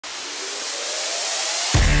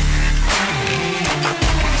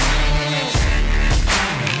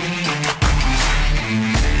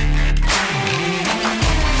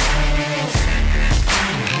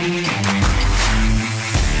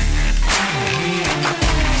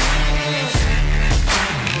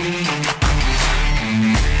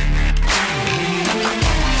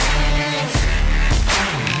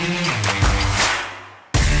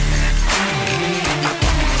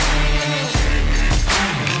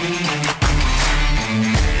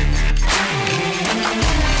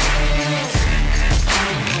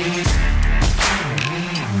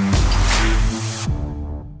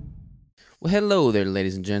Hello there,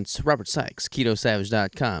 ladies and gents. Robert Sykes,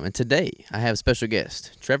 KetoSavage.com. And today, I have a special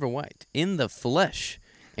guest, Trevor White, in the flesh.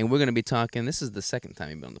 And we're going to be talking, this is the second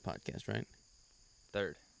time you've been on the podcast, right?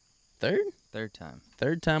 Third. Third? Third time.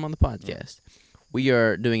 Third time on the podcast. Yeah. We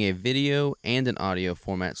are doing a video and an audio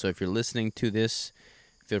format, so if you're listening to this,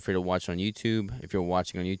 feel free to watch on YouTube. If you're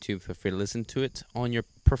watching on YouTube, feel free to listen to it on your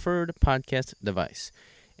preferred podcast device.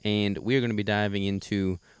 And we are going to be diving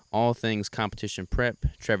into all things competition prep.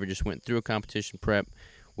 Trevor just went through a competition prep.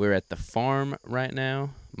 We're at the farm right now,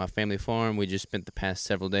 my family farm. We just spent the past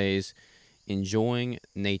several days enjoying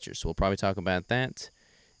nature. So we'll probably talk about that,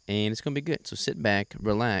 and it's going to be good. So sit back,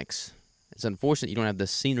 relax. It's unfortunate you don't have the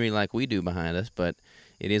scenery like we do behind us, but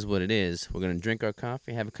it is what it is. We're going to drink our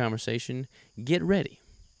coffee, have a conversation, get ready.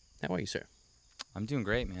 How are you, sir? I'm doing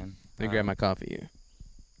great, man. Let me grab my coffee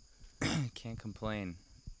here. Can't complain.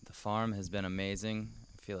 The farm has been amazing.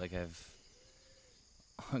 I feel like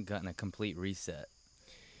I've gotten a complete reset.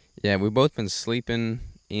 Yeah, we've both been sleeping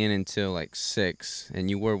in until like 6, and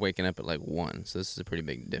you were waking up at like 1, so this is a pretty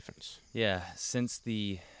big difference. Yeah, since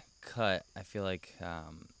the cut, I feel like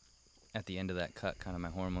at the end of that cut, kind of my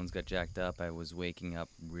hormones got jacked up. I was waking up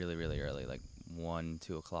really, really early, like 1,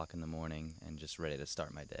 2 o'clock in the morning, and just ready to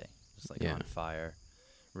start my day. Just like on fire,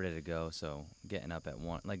 ready to go. So getting up at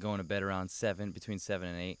 1, like going to bed around 7, between 7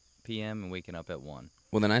 and 8 p.m. and waking up at 1.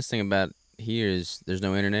 Well, the nice thing about here is there's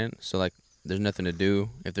no internet, so like there's nothing to do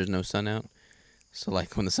if there's no sun out. So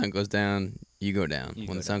like when the sun goes down, you go down.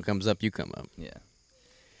 When the sun comes up, you come up. Yeah,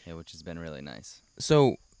 which has been really nice.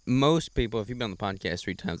 So most people, if you've been on the podcast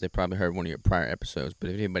 3 times, they probably heard one of your prior episodes. But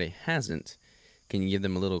if anybody hasn't, can you give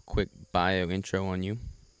them a little quick bio intro on you?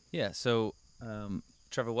 Yeah. So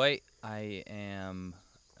Trevor White. I am.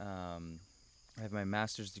 I have my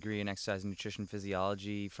master's degree in exercise and nutrition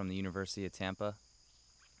physiology from the University of Tampa.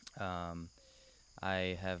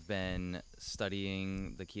 I have been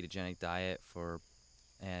studying the ketogenic diet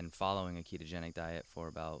and following a ketogenic diet for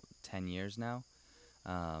about 10 years now,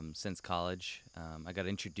 since college. I got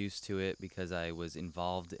introduced to it because I was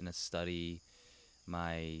involved in a study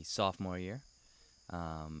my sophomore year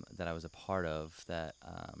that I was a part of, that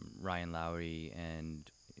Ryan Lowry and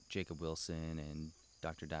Jacob Wilson and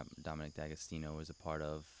Dr. Dominic D'Agostino was a part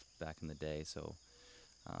of back in the day. So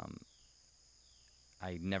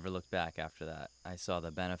I never looked back after that. I saw the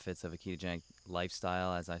benefits of a ketogenic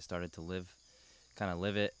lifestyle as I started to live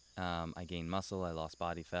it. I gained muscle, I lost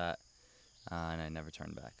body fat, and I never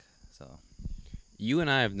turned back. So you and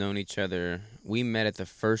I have known each other. We met at the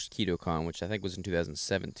first KetoCon, which I think was in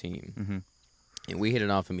 2017. Mm-hmm. And we hit it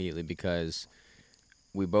off immediately because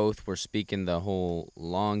we both were speaking the whole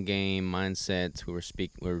long game mindset. We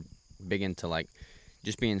were big into like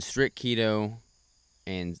just being strict keto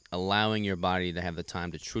and allowing your body to have the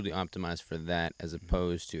time to truly optimize for that, as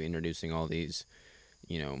opposed to introducing all these,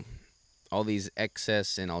 all these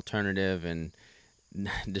excess and alternative and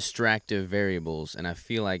distractive variables. And I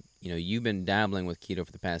feel like, you've been dabbling with keto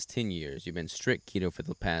for the past 10 years. You've been strict keto for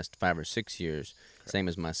the past 5 or 6 years, correct, same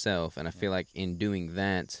as myself. And I feel like in doing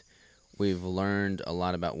that, we've learned a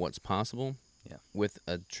lot about what's possible with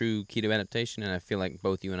a true keto adaptation. And I feel like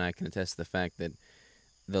both you and I can attest to the fact that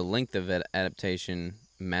the length of adaptation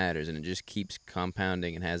matters, and it just keeps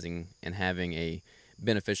compounding and having a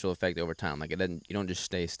beneficial effect over time. Like you don't just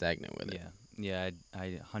stay stagnant with it. Yeah,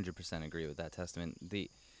 I 100% agree with that testament.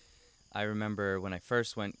 I remember when I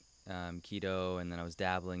first went keto, and then I was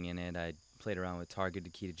dabbling in it. I played around with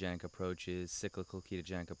targeted ketogenic approaches, cyclical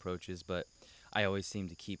ketogenic approaches, but I always seemed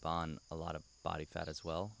to keep on a lot of body fat as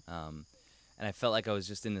well. And I felt like I was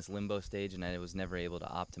just in this limbo stage, and I was never able to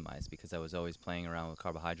optimize because I was always playing around with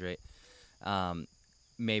carbohydrate.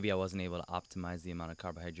 Maybe I wasn't able to optimize the amount of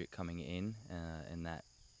carbohydrate coming in, and that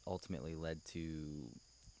ultimately led to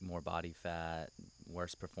more body fat,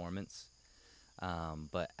 worse performance.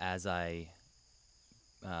 But as I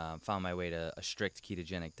found my way to a strict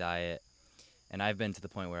ketogenic diet, and I've been to the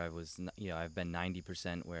point where I've been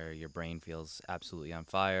 90%, where your brain feels absolutely on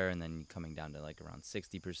fire, and then coming down to like around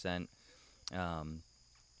 60%.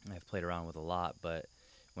 I've played around with a lot, but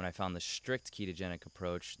when I found the strict ketogenic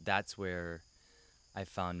approach, that's where I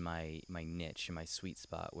found my niche and my sweet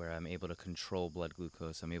spot, where I'm able to control blood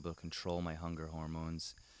glucose. I'm able to control my hunger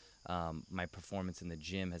hormones. My performance in the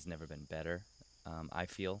gym has never been better, I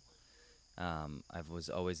feel. I was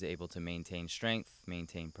always able to maintain strength,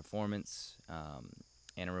 maintain performance,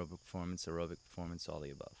 anaerobic performance, aerobic performance, all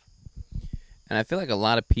the above. And I feel like a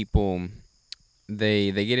lot of people,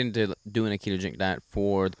 they get into doing a ketogenic diet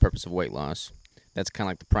for the purpose of weight loss. That's kind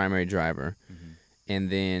of like the primary driver. Mm-hmm. And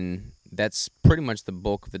then that's pretty much the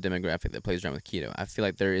bulk of the demographic that plays around with keto. I feel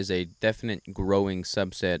like there is a definite growing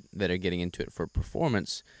subset that are getting into it for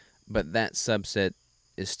performance, but that subset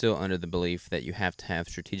is still under the belief that you have to have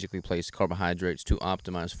strategically placed carbohydrates to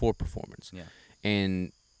optimize for performance. Yeah.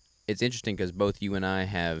 And it's interesting because both you and I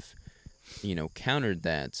have, countered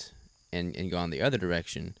that and gone the other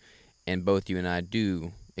direction, and both you and I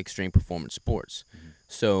do extreme performance sports. Mm-hmm.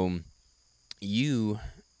 So you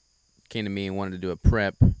came to me and wanted to do a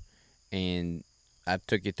prep, and I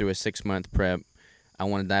took you through a 6-month prep. I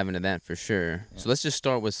want to dive into that for sure. Yeah. So let's just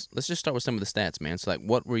start with some of the stats, man. So like,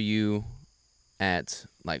 what were you at,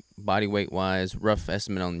 like body weight wise, rough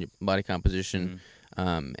estimate on your body composition,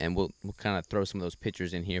 and we'll kind of throw some of those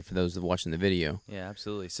pictures in here for those that are watching the video. Yeah,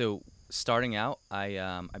 absolutely. So starting out,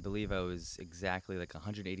 I believe I was exactly like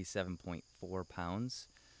 187.4 pounds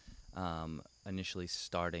initially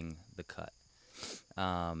starting the cut.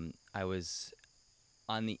 I was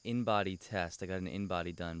on the in-body test. I got an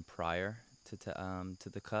in-body done prior to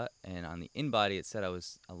the cut, and on the in-body it said I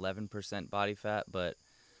was 11% body fat, but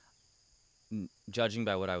judging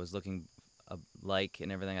by what I was looking like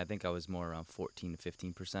and everything, I think I was more around 14 to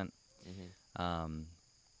 15%.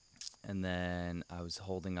 And then I was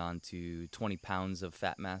holding on to 20 pounds of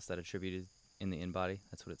fat mass that attributed in the in-body.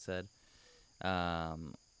 That's what it said.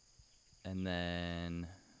 And then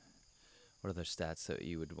what other stats that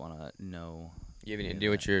you would want to know? You have any idea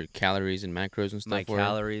what your calories and macros and stuff My were?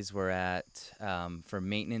 calories were at, for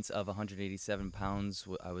maintenance of 187 pounds,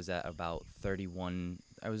 I was at about 31.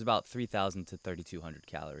 I was about 3,000 to 3,200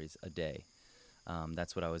 calories a day.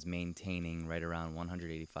 That's what I was maintaining, right around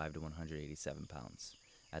 185 to 187 pounds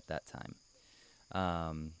at that time.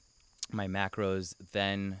 My macros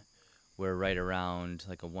then were right around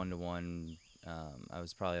like a 1-to-1. I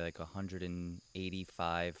was probably like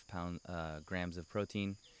 185 grams of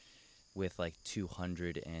protein with like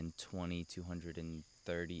 220,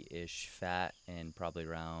 230-ish fat, and probably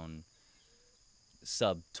around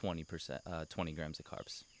sub 20%, 20 grams of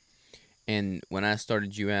carbs. And when I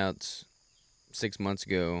started you out 6 months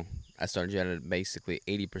ago, I started you out at basically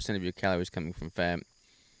 80% of your calories coming from fat.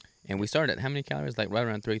 And we started at how many calories? Like right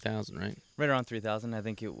around 3,000, right? Right around 3,000. I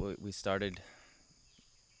think we started,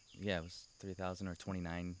 yeah, it was 3,000 or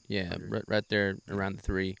 29. Yeah, right there around the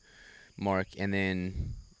 3 mark. And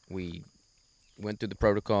then we went through the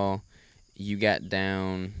protocol. You got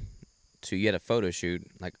down to, you had a photo shoot.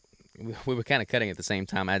 Like, we were kind of cutting at the same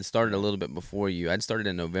time. I had started a little bit before you. I'd started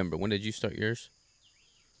in November. When did you start yours?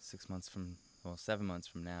 7 months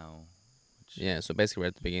from now. Yeah, so basically right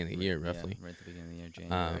at the beginning of the year, roughly. Yeah, right at the beginning of the year,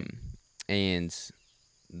 January. And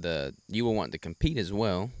you were wanting to compete as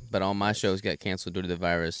well, but all my shows got canceled due to the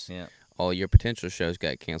virus. Yeah. All your potential shows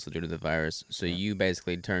got canceled due to the virus. So Yeah. you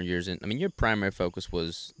basically turned yours in. I mean, your primary focus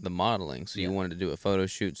was the modeling. So you wanted to do a photo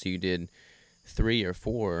shoot. So you did 3 or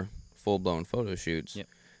 4 full-blown photo shoots. Yep.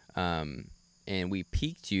 And we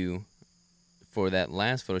peaked you for that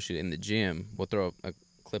last photo shoot in the gym. We'll throw a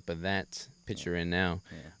clip of that picture in now.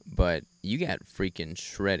 Yeah. But you got freaking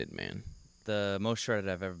shredded, man. The most shredded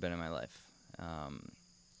I've ever been in my life.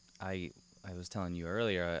 I was telling you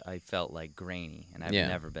earlier, I felt like grainy, and I've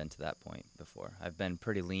never been to that point before. I've been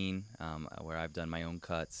pretty lean, where I've done my own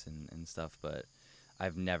cuts and stuff, but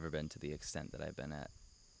I've never been to the extent that I've been at,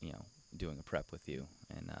 doing a prep with you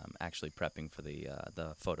and actually prepping for the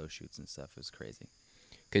photo shoots and stuff. It was crazy.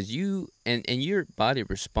 Because you and your body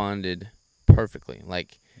responded perfectly.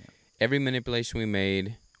 Like every manipulation we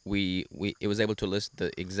made, it was able to elicit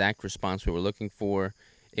the exact response we were looking for.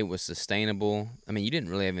 It was sustainable. I mean, you didn't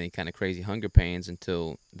really have any kind of crazy hunger pains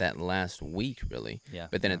until that last week, really. Yeah.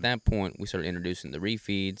 But then at that point, we started introducing the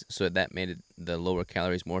refeeds, so that made the lower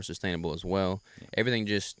calories more sustainable as well. Yeah. Everything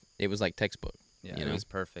it was like textbook. Yeah, it was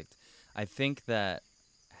perfect. I think that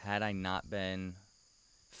had I not been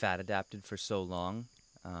fat adapted for so long,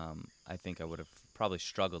 I think I would have probably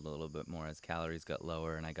struggled a little bit more as calories got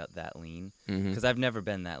lower and I got that lean. Because I've never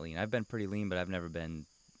been that lean. I've been pretty lean, but I've never been.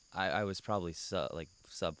 I was probably sub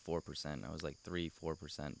 4%. I was like 3-4%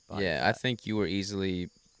 body fat. I think you were easily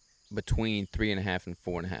between 3.5 and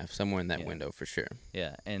 4.5, somewhere in that window for sure.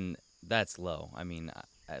 Yeah, and that's low. I mean,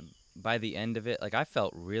 by the end of it, like I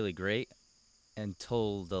felt really great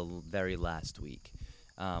until the very last week,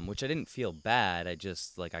 which I didn't feel bad. I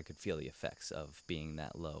just I could feel the effects of being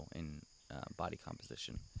that low in body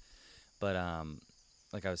composition. But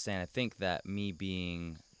like I was saying, I think that me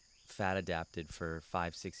being fat adapted for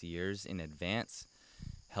 5-6 years in advance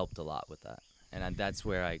helped a lot with that, and that's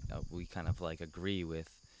where we kind of agree with.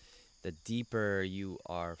 The deeper you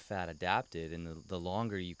are fat adapted and the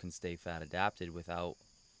longer you can stay fat adapted without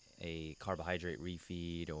a carbohydrate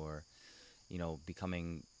refeed or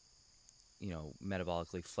becoming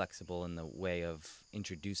metabolically flexible in the way of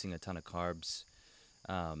introducing a ton of carbs,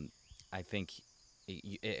 I think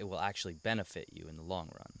it will actually benefit you in the long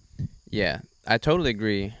run. Yeah, I totally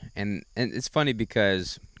agree, and it's funny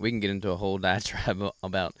because we can get into a whole diatribe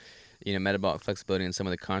about metabolic flexibility and some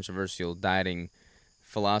of the controversial dieting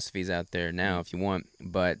philosophies out there now Mm. if you want,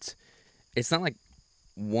 but it's not like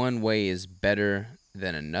one way is better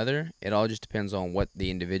than another. It all just depends on what the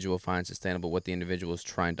individual finds sustainable, what the individual is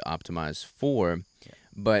trying to optimize for. Yeah.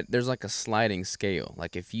 But there's like a sliding scale.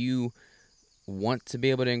 Like if you want to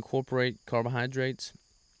be able to incorporate carbohydrates,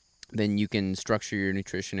 then you can structure your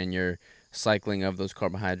nutrition and your cycling of those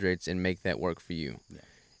carbohydrates and make that work for you. Yeah.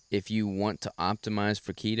 If you want to optimize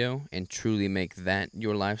for keto and truly make that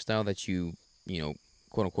your lifestyle that you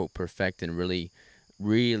quote unquote perfect and really,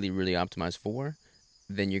 really, really optimize for,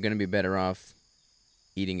 then you're going to be better off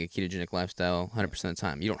eating a ketogenic lifestyle 100% of the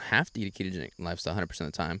time. You don't have to eat a ketogenic lifestyle 100% of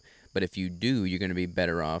the time, but if you do, you're going to be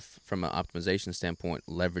better off from an optimization standpoint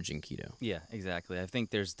leveraging keto. Yeah, exactly. I think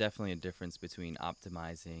there's definitely a difference between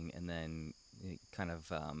optimizing and then kind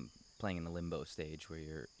of playing in the limbo stage where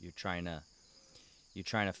you're trying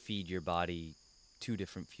to feed your body two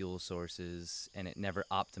different fuel sources, and it never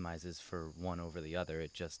optimizes for one over the other.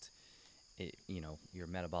 You're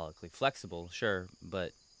metabolically flexible, sure,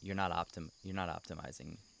 but you're not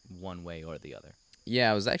optimizing one way or the other.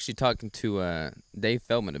 Yeah, I was actually talking to Dave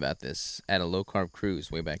Feldman about this at a low carb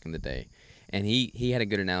cruise way back in the day, and he had a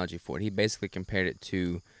good analogy for it. He basically compared it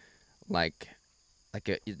to like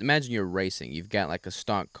imagine you're racing. You've got like a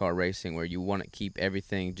stock car racing where you want to keep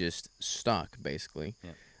everything just stock basically.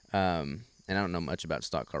 Yeah. And I don't know much about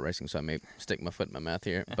stock car racing, so I may stick my foot in my mouth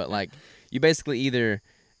here. But like you basically either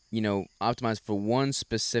optimize for one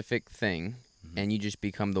specific thing Mm-hmm. and you just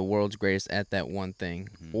become the world's greatest at that one thing,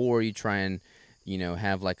 Mm-hmm. or you try and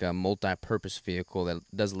have like a multi-purpose vehicle that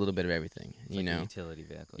does a little bit of everything. It's like a utility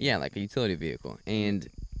vehicle. Yeah, like a utility vehicle. And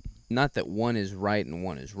not that one is right and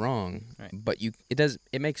one is wrong, Right. but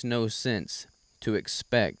it makes no sense to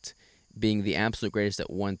expect being the absolute greatest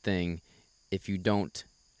at one thing if you don't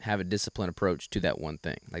have a disciplined approach to that one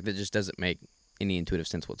thing. Like that just doesn't make any intuitive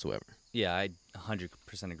sense whatsoever. Yeah, I 100%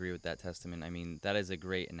 agree with that testament. I mean, that is a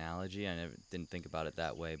great analogy. I didn't think about it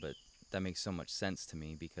that way, but that makes so much sense to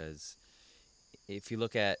me because if you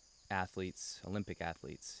look at athletes, Olympic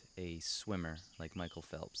athletes, a swimmer like Michael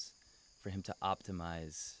Phelps, for him to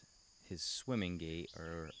optimize his swimming gait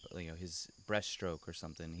or his breaststroke or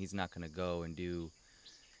something, he's not going to go and do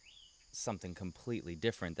something completely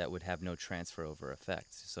different that would have no transfer over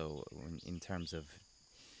effect. So in terms of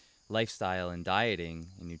lifestyle and dieting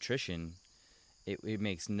and nutrition, it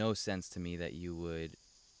makes no sense to me that you would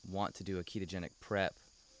want to do a ketogenic prep,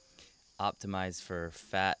 optimize for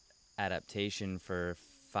fat adaptation for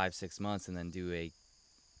 5-6 months, and then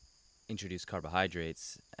introduce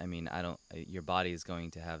carbohydrates. I mean, your body is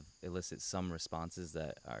going to elicit some responses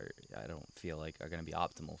that I don't feel like are going to be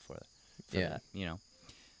optimal for Yeah.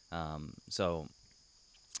 that. So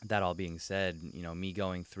that all being said, me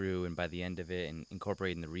going through and by the end of it and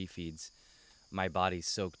incorporating the refeeds, my body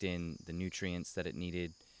soaked in the nutrients that it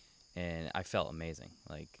needed, and I felt amazing.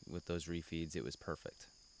 Like with those refeeds, it was perfect.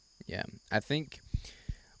 Yeah, I think.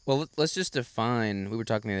 Well, let's just define. We were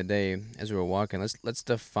talking the other day as we were walking. Let's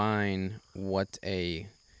define what a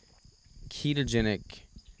ketogenic,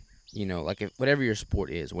 whatever your sport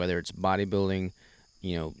is, whether it's bodybuilding,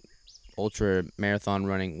 ultra marathon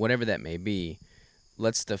running, whatever that may be.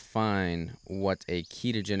 Let's define what a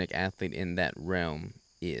ketogenic athlete in that realm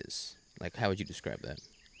is. Like, how would you describe that?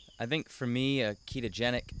 I think for me, a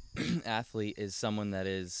ketogenic athlete is someone that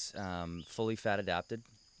is fully fat adapted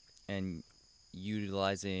and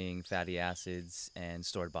utilizing fatty acids and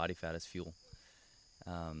stored body fat as fuel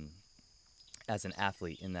as an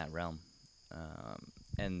athlete in that realm,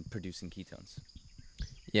 and producing ketones.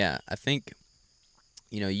 Yeah, I think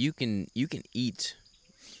you can eat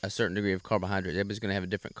a certain degree of carbohydrate. Everybody's going to have a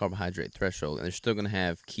different carbohydrate threshold, and they're still going to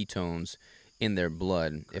have ketones in their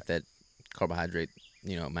blood if that carbohydrate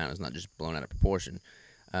amount is not just blown out of proportion.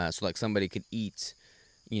 So like somebody could eat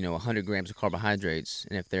 100 grams of carbohydrates,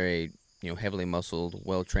 and if they're a heavily muscled,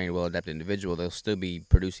 well-trained, well-adapted individual, they'll still be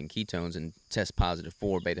producing ketones and test positive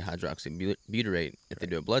for beta-hydroxybutyrate if they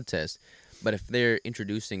do a blood test. But if they're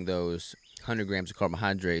introducing those 100 grams of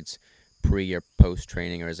carbohydrates pre or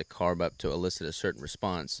post-training or as a carb up to elicit a certain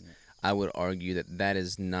response, I would argue that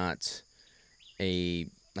is not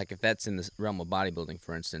like if that's in the realm of bodybuilding,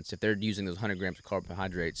 for instance, if they're using those 100 grams of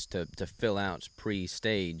carbohydrates to fill out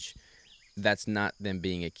pre-stage, that's not them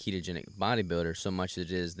being a ketogenic bodybuilder so much as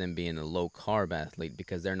it is them being a low-carb athlete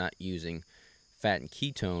because they're not using fat and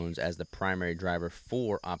ketones as the primary driver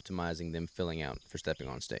for optimizing them filling out for stepping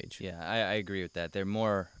on stage. Yeah, I agree with that. They're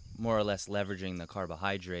more or less leveraging the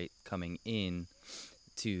carbohydrate coming in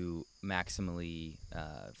to maximally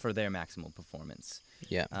for their maximal performance.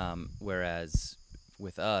 Yeah. Whereas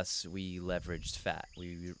with us, we leveraged fat.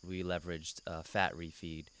 We leveraged fat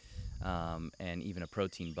refeed and even a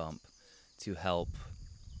protein bump to help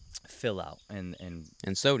fill out And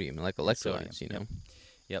sodium, like and sodium. electrolytes, you Yep. know.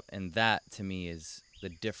 Yep. And that to me is the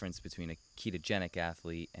difference between a ketogenic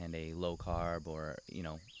athlete and a low carb or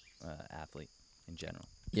athlete in general.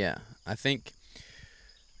 Yeah, I think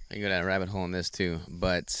I can go down a rabbit hole in this too,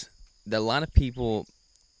 but a lot of people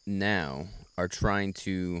now are trying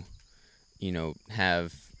to,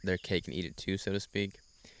 have their cake and eat it too, so to speak.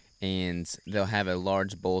 And they'll have a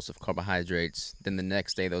large bolus of carbohydrates. Then the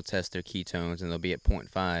next day they'll test their ketones and they'll be at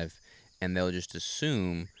 0.5, and they'll just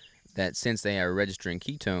assume that since they are registering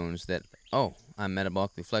ketones, that I'm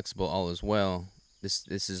metabolically flexible, all is well. This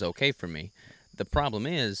is okay for me. The problem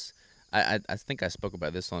is, I think I spoke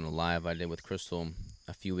about this on a live I did with Crystal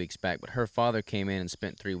a few weeks back. But her father came in and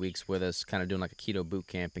spent 3 weeks with us, kind of doing like a keto boot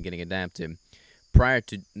camp and getting adapted. Prior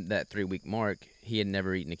to that 3 week mark, he had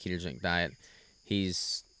never eaten a ketogenic diet.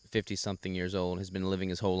 He's 50-something years old, has been living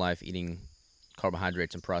his whole life eating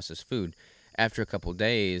carbohydrates and processed food. After a couple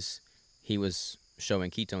days, he was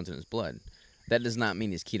showing ketones in his blood. That does not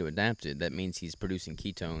mean he's keto adapted. That means he's producing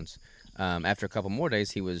ketones. After a couple more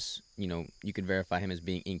days, he was, you could verify him as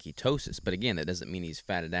being in ketosis. But again, that doesn't mean he's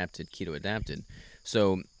fat adapted, keto adapted.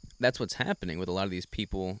 So that's what's happening with a lot of these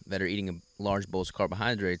people that are eating a large bolus of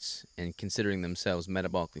carbohydrates and considering themselves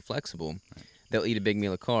metabolically flexible. Right. They'll eat a big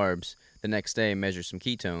meal of carbs, the next day measure some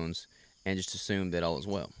ketones, and just assume that all is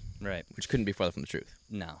well. Right. Which couldn't be farther from the truth.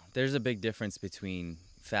 No, there's a big difference between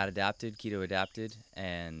fat adapted, keto adapted,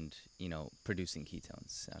 and producing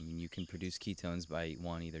ketones. I mean, you can produce ketones by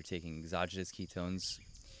either taking exogenous ketones,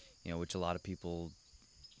 which a lot of people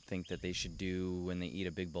think that they should do when they eat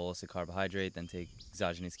a big bolus of carbohydrate, then take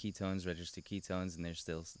exogenous ketones, register ketones, and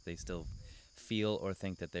they still feel or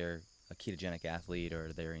think that they're a ketogenic athlete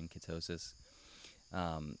or they're in ketosis.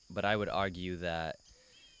 But I would argue that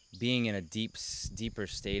being in a deeper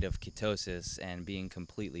state of ketosis and being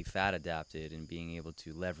completely fat adapted and being able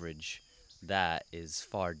to leverage that is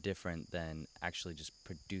far different than actually just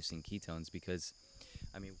producing ketones. Because,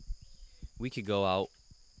 I mean, we could go out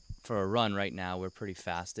for a run right now. We're pretty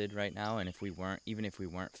fasted right now, and even if we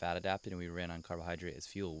weren't fat adapted and we ran on carbohydrate as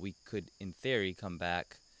fuel, we could, in theory, come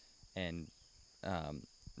back and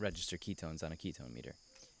register ketones on a ketone meter,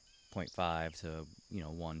 0.5 to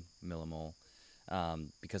 1 millimole.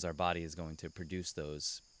 Because our body is going to produce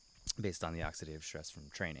those based on the oxidative stress from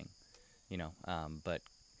training, but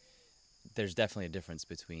there's definitely a difference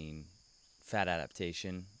between fat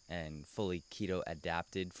adaptation and fully keto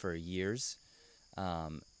adapted for years,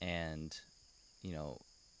 and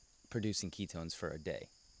producing ketones for a day.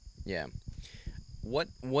 Yeah.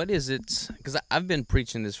 What is it? Because I've been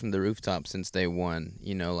preaching this from the rooftop since day one.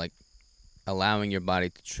 Like allowing your body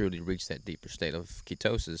to truly reach that deeper state of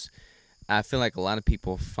ketosis. I feel like a lot of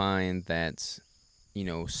people find that,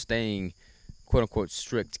 staying quote unquote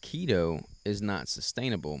strict keto is not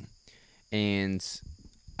sustainable. And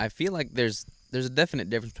I feel like there's a definite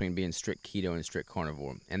difference between being strict keto and strict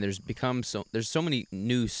carnivore. And there's so many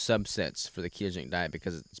new subsets for the ketogenic diet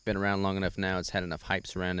because it's been around long enough now, it's had enough hype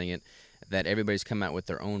surrounding it that everybody's come out with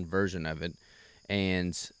their own version of it.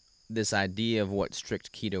 And this idea of what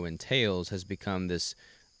strict keto entails has become this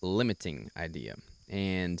limiting idea.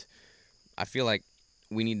 And I feel like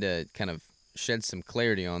we need to kind of shed some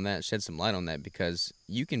clarity on that, shed some light on that, because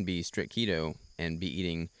you can be strict keto and be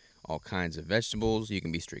eating all kinds of vegetables. You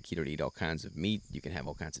can be strict keto to eat all kinds of meat. You can have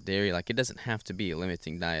all kinds of dairy. Like, it doesn't have to be a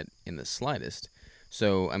limiting diet in the slightest.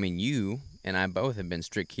 So, I mean, you and I both have been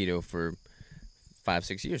strict keto for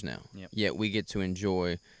 5-6 years now. Yep. Yet we get to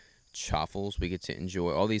enjoy chaffles. We get to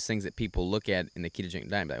enjoy all these things that people look at in the ketogenic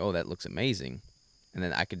diet and be like, oh, that looks amazing. And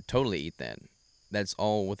then I could totally eat that. That's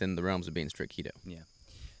all within the realms of being strict keto. Yeah.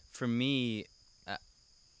 For me,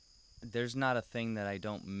 there's not a thing that I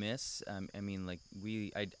don't miss. I mean, like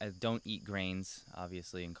I don't eat grains,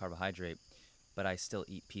 obviously, and carbohydrate, but I still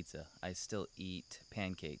eat pizza. I still eat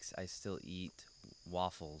pancakes. I still eat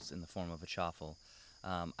waffles in the form of a chaffle.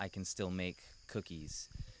 I can still make cookies.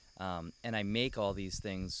 And I make all these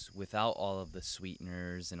things without all of the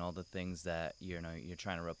sweeteners and all the things that you're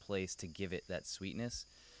trying to replace to give it that sweetness.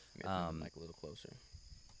 Like a little closer.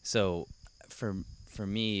 So for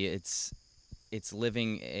me, it's it's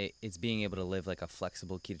being able to live like a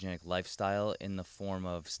flexible ketogenic lifestyle in the form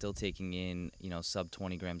of still taking in, sub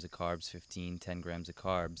 20 grams of carbs, 10 grams of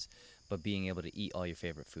carbs, but being able to eat all your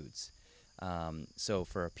favorite foods. So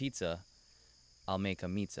for a pizza, I'll make a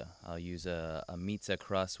pizza. I'll use a pizza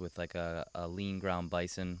crust with like a lean ground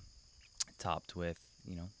bison topped with,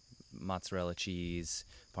 mozzarella cheese,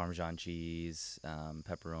 Parmesan cheese,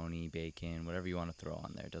 pepperoni, bacon, whatever you want to throw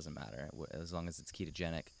on there. It doesn't matter as long as it's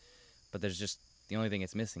ketogenic. But the only thing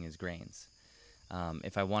it's missing is grains.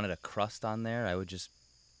 If I wanted a crust on there, I would just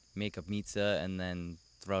make a pizza and then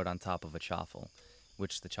throw it on top of a chaffle,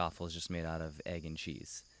 which the chaffle is just made out of egg and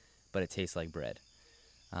cheese, but it tastes like bread.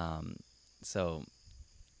 So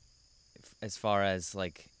as far as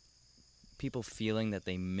like people feeling that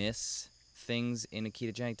they miss things in a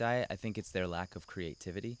ketogenic diet, I think it's their lack of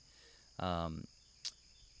creativity. And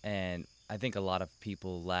I think a lot of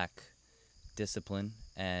people lack discipline,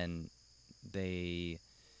 and they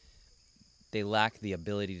lack the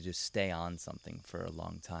ability to stay on something for a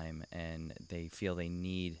long time, and they feel they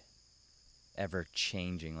need ever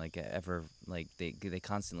changing, they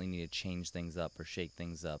constantly need to change things up or shake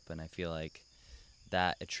things up, and I feel like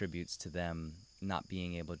that attributes to them not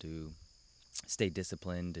being able to stay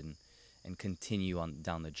disciplined and continue on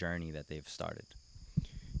down the journey that they've started.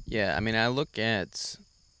 Yeah, I mean, I look at,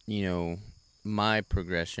 my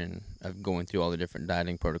progression of going through all the different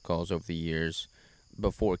dieting protocols over the years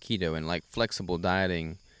before keto, and like flexible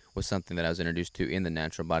dieting was something that I was introduced to in the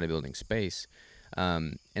natural bodybuilding space.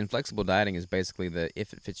 And flexible dieting is basically the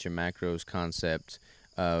if it fits your macros concept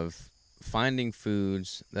of finding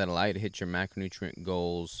foods that allow you to hit your macronutrient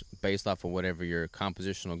goals based off of whatever your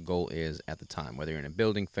compositional goal is at the time, whether you're in a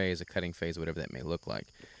building phase, a cutting phase, whatever that may look like.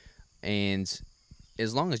 And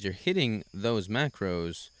as long as you're hitting those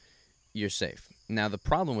macros, you're safe. Now, the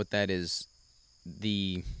problem with that is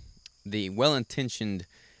the well-intentioned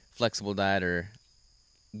flexible dieter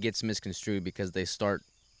gets misconstrued because they start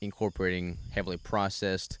incorporating heavily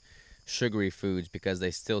processed, sugary foods because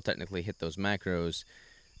they still technically hit those macros,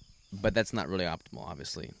 but that's not really optimal,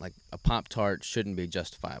 obviously. Like a Pop-Tart shouldn't be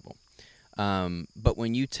justifiable. But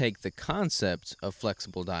when you take the concept of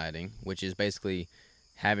flexible dieting, which is basically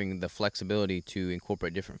having the flexibility to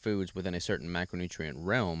incorporate different foods within a certain macronutrient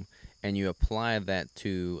realm, and you apply that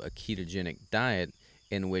to a ketogenic diet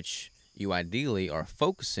in which you ideally are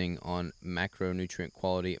focusing on macronutrient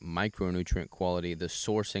quality, micronutrient quality, the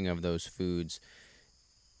sourcing of those foods,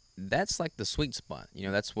 that's like the sweet spot.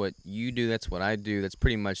 That's what you do, that's what I do. That's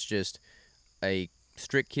pretty much just a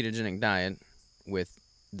strict ketogenic diet with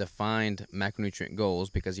defined macronutrient goals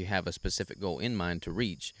because you have a specific goal in mind to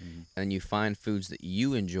reach. Mm-hmm. And you find foods that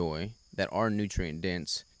you enjoy that are nutrient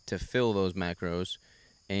dense to fill those macros,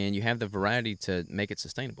 and you have the variety to make it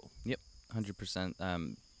sustainable. Yep,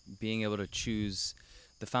 100%. Being able to choose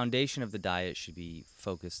the foundation of the diet should be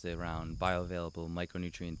focused around bioavailable,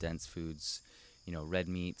 micronutrient dense foods. Red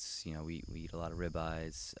meats. We eat a lot of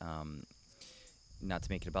ribeyes. Not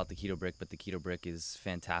to make it about the keto brick, but the keto brick is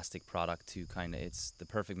fantastic product to it's the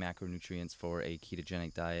perfect macronutrients for a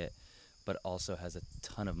ketogenic diet, but also has a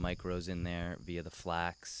ton of micros in there via the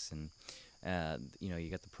flax, and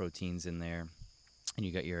you got the proteins in there, and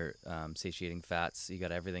you got your satiating fats. You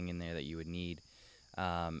got everything in there that you would need,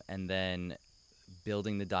 and then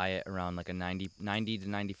building the diet around like a 90 to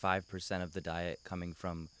 95% of the diet coming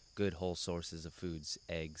from good whole sources of foods: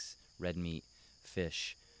 eggs, red meat,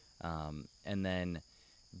 fish, and then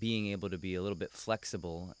being able to be a little bit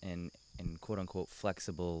flexible, and quote unquote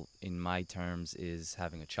flexible in my terms is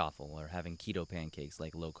having a chaffle or having keto pancakes,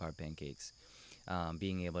 like low carb pancakes.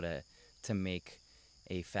 Being able to make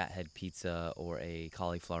a fathead pizza or a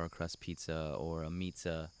cauliflower crust pizza or a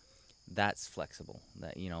pizza, that's flexible.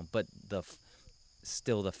 But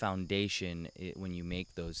still the foundation when you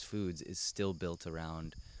make those foods is still built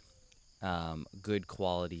around good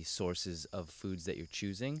quality sources of foods that you're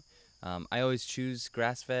choosing. I always choose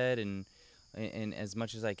grass-fed and as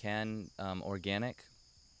much as I can organic.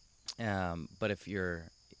 But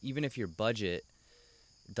even if your budget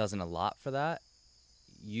doesn't allot for that,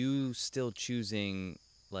 you still choosing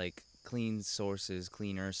like cleaner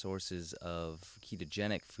sources of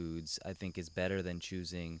ketogenic foods, I think is better than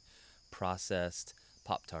choosing processed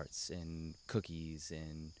Pop-Tarts and cookies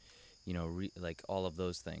and like all of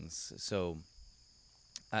those things. So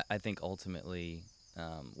I think ultimately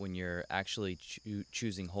when you're actually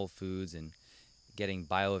choosing whole foods and getting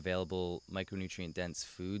bioavailable micronutrient dense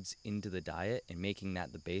foods into the diet and making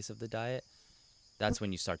that the base of the diet, that's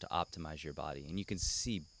when you start to optimize your body. And you can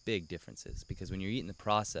see big differences, because when you're eating the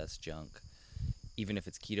processed junk, even if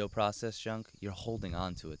it's keto processed junk, you're holding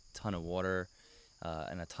on to a ton of water.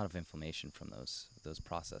 and a ton of inflammation from those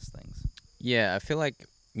processed things. Yeah, I feel like,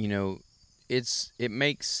 you know, it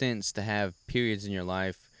makes sense to have periods in your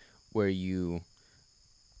life where you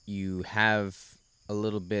have a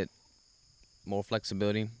little bit more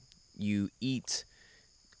flexibility. You eat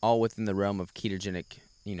all within the realm of ketogenic,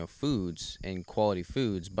 foods and quality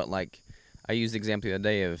foods. But like, I used the example the other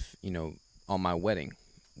day of, on my wedding,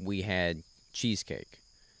 we had cheesecake,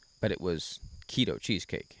 but it was keto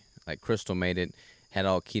cheesecake. Like Crystal made it, had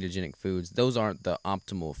all ketogenic foods. Those aren't the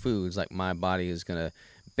optimal foods. Like my body is gonna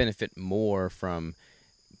benefit more from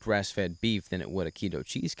grass-fed beef than it would a keto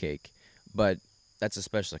cheesecake, but that's a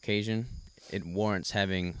special occasion. It warrants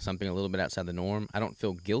having something a little bit outside the norm. I don't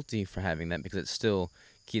feel guilty for having that because it's still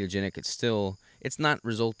ketogenic. It's not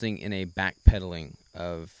resulting in a backpedaling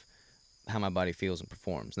of how my body feels and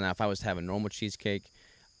performs. Now, if I was to have a normal cheesecake,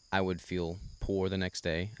 I would feel poor the next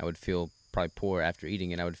day. I would feel probably poor after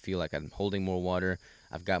eating it. I would feel like I'm holding more water.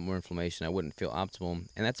 I've got more inflammation. I wouldn't feel optimal.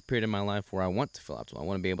 And that's a period in my life where I want to feel optimal. I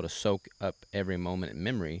want to be able to soak up every moment in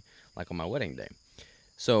memory, like on my wedding day.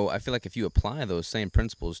 So I feel like if you apply those same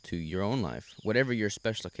principles to your own life, whatever your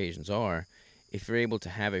special occasions are, if you're able to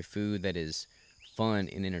have a food that is fun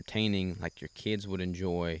and entertaining, like your kids would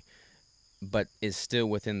enjoy, but is still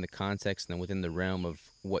within the context and within the realm of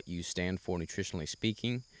what you stand for nutritionally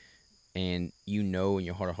speaking, and you know in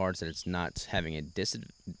your heart of hearts that it's not having a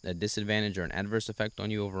disadvantage or an adverse effect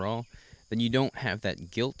on you overall, then you don't have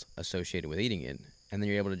that guilt associated with eating it. And then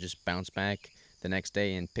you're able to just bounce back the next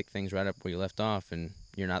day and pick things right up where you left off, and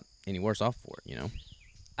you're not any worse off for it.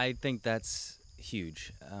 I think that's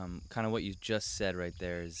huge. Kind of what you just said right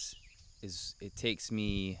there is it takes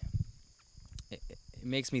me it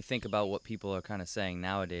makes me think about what people are kind of saying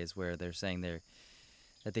nowadays, where they're saying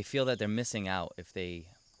that they feel that they're missing out if they,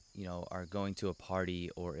 are going to a party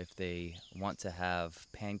or if they want to have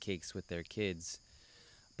pancakes with their kids.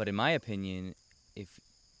 But in my opinion,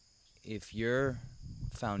 if your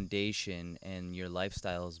foundation and your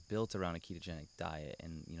lifestyle is built around a ketogenic diet,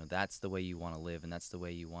 and that's the way you want to live, and that's the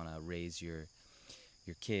way you want to raise your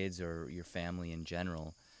kids or your family in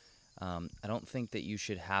general, I don't think that you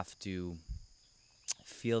should have to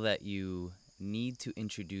feel that you need to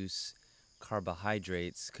introduce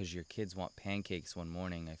carbohydrates because your kids want pancakes one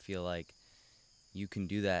morning. I feel like you can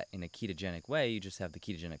do that in a ketogenic way. You just have the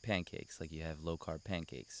ketogenic pancakes, like you have low carb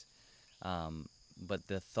pancakes. But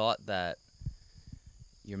the thought that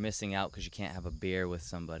you're missing out because you can't have a beer with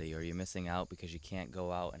somebody, or you're missing out because you can't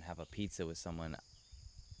go out and have a pizza with someone,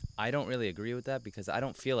 I don't really agree with that, because I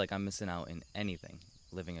don't feel like I'm missing out in anything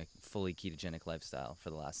living a fully ketogenic lifestyle for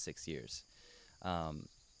the last 6 years.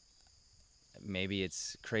 Maybe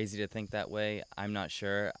it's crazy to think that way. I'm not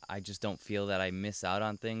sure. I just don't feel that I miss out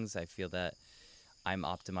on things. I feel that I'm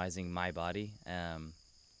optimizing my body. And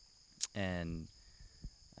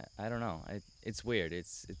I don't know. It's weird.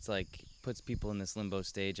 It's like puts people in this limbo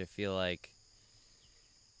stage. I feel like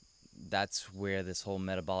that's where this whole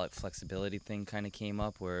metabolic flexibility thing kind of came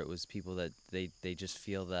up, where it was people that they just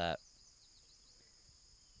feel that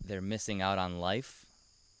they're missing out on life.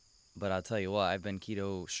 But I'll tell you what, I've been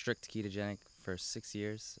strict ketogenic for 6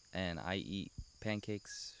 years, and I eat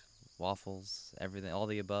pancakes, waffles, everything, all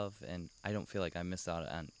the above, and I don't feel like I miss out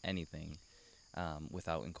on anything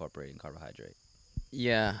without incorporating carbohydrate.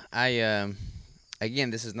 Yeah, again,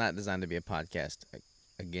 this is not designed to be a podcast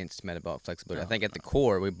against metabolic flexibility. No, I think at no. the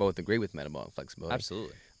core, we both agree with metabolic flexibility.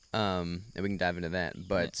 Absolutely. And we can dive into that.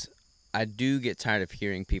 But I do get tired of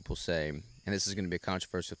hearing people say, and this is going to be a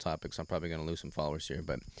controversial topic, so I'm probably going to lose some followers here,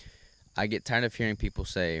 but I get tired of hearing people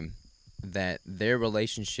say that their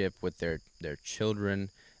relationship with their children,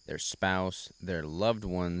 their spouse, their loved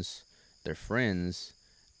ones, their friends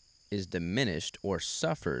is diminished or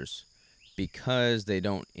suffers because they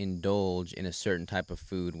don't indulge in a certain type of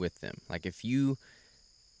food with them. Like if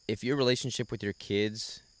your relationship with your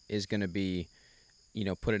kids is going to be,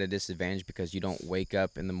 put at a disadvantage because you don't wake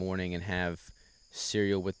up in the morning and have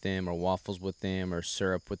cereal with them or waffles with them or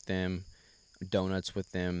syrup with them, donuts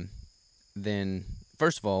with them, then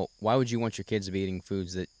first of all, why would you want your kids to be eating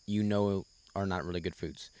foods that are not really good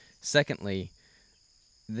foods? Secondly,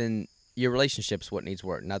 then your relationship's what needs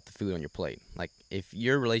work, not the food on your plate. Like if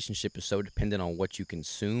your relationship is so dependent on what you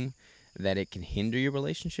consume that it can hinder your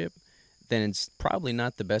relationship, then it's probably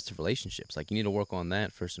not the best of relationships. Like you need to work on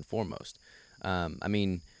that first and foremost.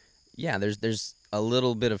 Yeah, there's a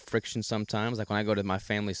little bit of friction sometimes. Like when I go to my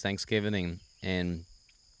family's Thanksgiving and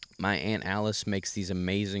my Aunt Alice makes these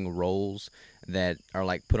amazing rolls that are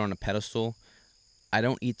like put on a pedestal. I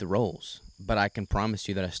don't eat the rolls, but I can promise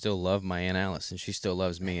you that I still love my Aunt Alice and she still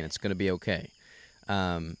loves me, and it's going to be okay.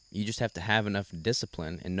 You just have to have enough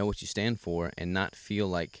discipline and know what you stand for, and not feel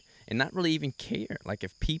like, and not really even care. Like,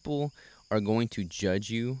 if people are going to judge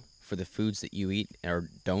you for the foods that you eat or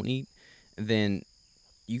don't eat, then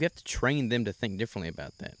you have to train them to think differently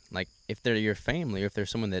about that. Like, if they're your family, or if there's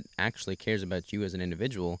someone that actually cares about you as an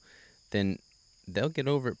individual, then they'll get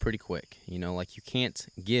over it pretty quick. Like, you can't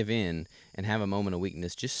give in and have a moment of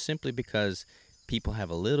weakness just simply because people have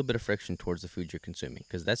a little bit of friction towards the food you're consuming,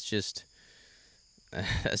 because that's just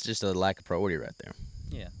that's just a lack of priority right there.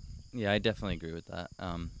 Yeah, yeah, I definitely agree with that.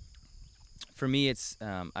 For me, it's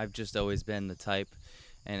I've just always been the type,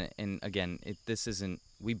 and again, this isn't.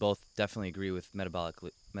 We both definitely agree with metabolic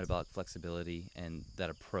flexibility and that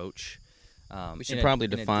approach. We should probably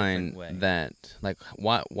in a define different way. that. Like,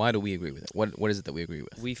 why do we agree with it? What is it that we agree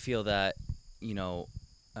with? We feel that, you know,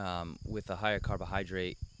 with a higher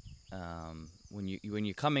carbohydrate, when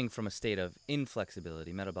you're coming from a state of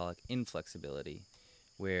inflexibility, metabolic inflexibility,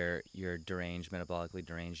 where you're deranged, metabolically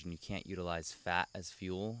deranged, and you can't utilize fat as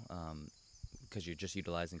fuel because you're just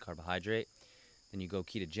utilizing carbohydrate, then you go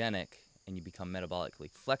ketogenic and you become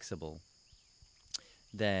metabolically flexible,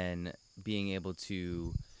 then being able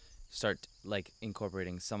to start like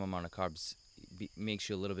incorporating some amount of carbs makes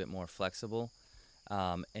you a little bit more flexible,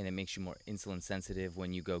 and it makes you more insulin sensitive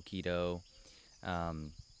when you go keto.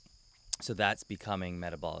 So that's becoming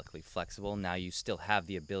metabolically flexible. Now you still have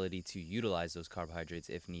the ability to utilize those carbohydrates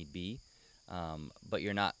if need be, but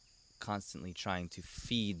you're not constantly trying to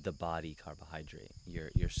feed the body carbohydrate.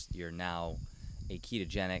 You're now a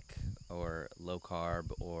ketogenic or low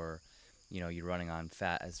carb, or you're running on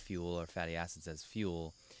fat as fuel or fatty acids as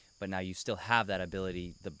fuel. But now you still have that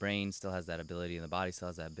ability. The brain still has that ability, and the body still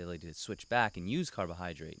has that ability to switch back and use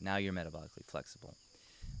carbohydrate. Now you're metabolically flexible.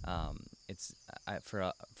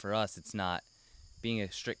 For us, it's not being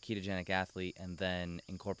a strict ketogenic athlete and then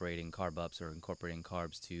incorporating carb ups or incorporating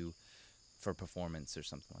carbs for performance or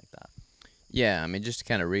something like that. Yeah, I mean, just to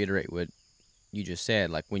kind of reiterate what you just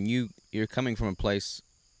said, like, when you're coming from a place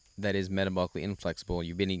that is metabolically inflexible,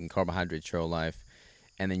 you've been eating carbohydrates your whole life,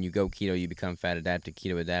 and then you go keto, you become fat adapted,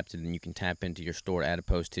 keto adapted, and you can tap into your stored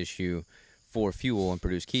adipose tissue for fuel and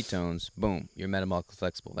produce ketones. Boom, you're metabolically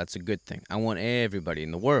flexible. That's a good thing. I want everybody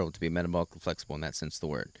in the world to be metabolically flexible in that sense of the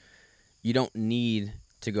word. You don't need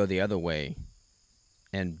to go the other way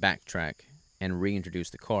and backtrack and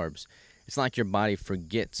reintroduce the carbs. It's not like your body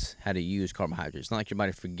forgets how to use carbohydrates. It's not like your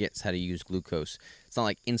body forgets how to use glucose. It's not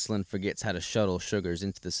like insulin forgets how to shuttle sugars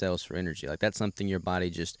into the cells for energy. Like, that's something your body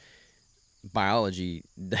just, biology,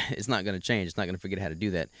 is not going to change. It's not going to forget how to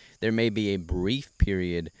do that. There may be a brief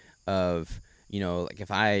period of, like,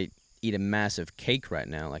 if I eat a massive cake right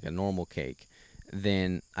now, like a normal cake,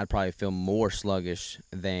 then I'd probably feel more sluggish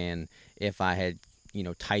than if I had,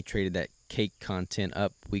 titrated that cake content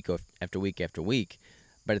up week after week after week.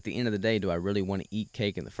 But at the end of the day, do I really want to eat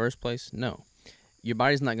cake in the first place? No. Your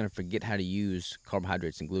body's not going to forget how to use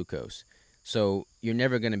carbohydrates and glucose. So you're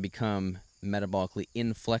never going to become metabolically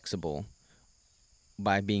inflexible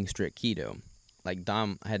by being strict keto. Like,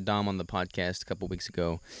 I had Dom on the podcast a couple weeks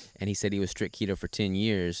ago, and he said he was strict keto for 10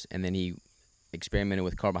 years, and then he experimented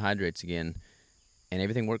with carbohydrates again, and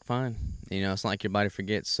everything worked fine. It's not like your body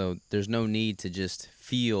forgets, so there's no need to just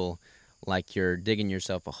feel like you're digging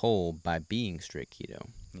yourself a hole by being strict keto.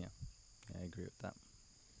 Yeah, I agree with that.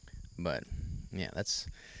 But, yeah,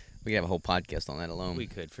 we could have a whole podcast on that alone. We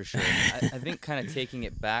could, for sure. I think kind of taking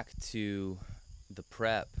it back to the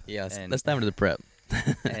prep. Yeah, let's dive into the prep.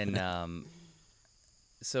 And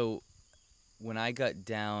so when I got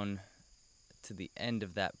down to the end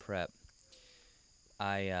of that prep,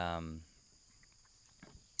 I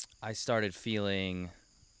started feeling,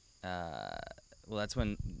 well, that's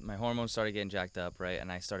when my hormones started getting jacked up, right?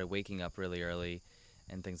 And I started waking up really early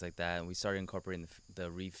and things like that. And we started incorporating the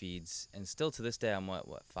refeeds. And still to this day, I'm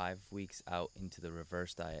 5 weeks out into the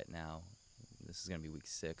reverse diet now. This is going to be week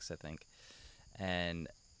 6, I think. And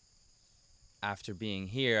after being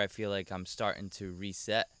here, I feel like I'm starting to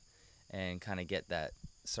reset and kind of get that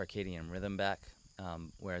circadian rhythm back.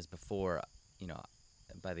 Whereas before,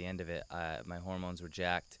 by the end of it, my hormones were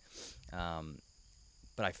jacked.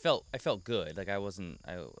 But I felt good. Like, I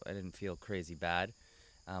didn't feel crazy bad.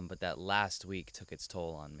 But that last week took its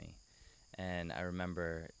toll on me. And I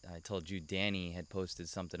remember I told you Danny had posted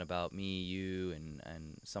something about me, you, and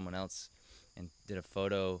someone else, and did a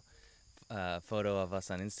photo of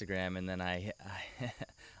us on Instagram, and then I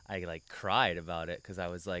like cried about it because I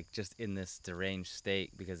was like just in this deranged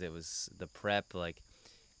state because it was the prep, like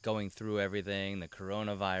going through everything, the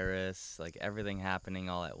coronavirus, like everything happening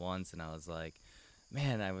all at once, and I was like,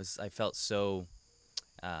 man, I felt so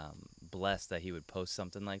blessed that he would post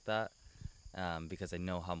something like that, because I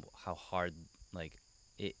know how hard like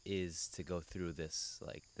it is to go through this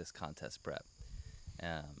contest prep.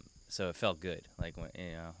 So it felt good, like when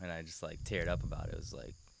and I just like teared up about it. It was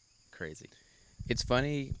like crazy. It's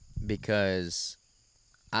funny because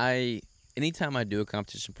I anytime I do a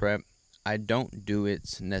competition prep, I don't do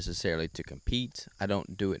it necessarily to compete. I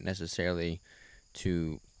don't do it necessarily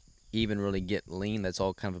to even really get lean. That's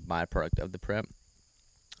all kind of a byproduct of the prep.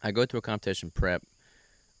 I go through a competition prep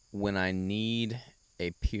when I need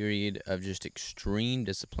a period of just extreme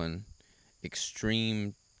discipline,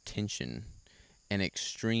 extreme tension, and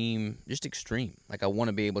extreme. Like I want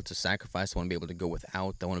to be able to sacrifice. I want to be able to go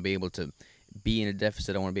without. I want to be able to be in a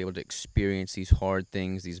deficit. I want to be able to experience these hard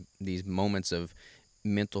things, these moments of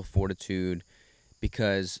mental fortitude,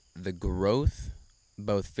 because the growth,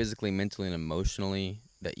 both physically, mentally, and emotionally,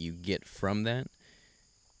 that you get from that,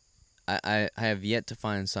 I have yet to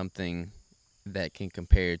find something that can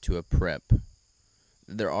compare to a prep.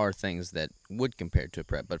 There are things that would compare to a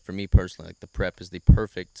prep, but for me personally, like the prep is the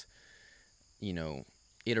perfect, you know,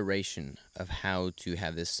 iteration of how to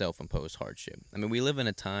have this self-imposed hardship. I mean, we live in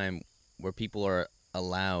a time where people are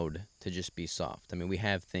allowed to just be soft. I mean, we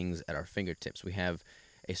have things at our fingertips. We have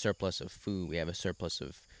a surplus of food. We have a surplus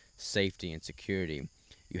of safety and security.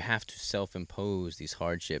 You have to self-impose these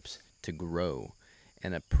hardships to grow,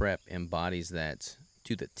 and a prep embodies that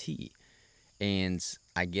to the T. And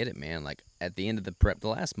I get it, man. Like at the end of the prep, the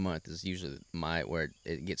last month is usually my where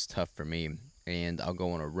it gets tough for me. And I'll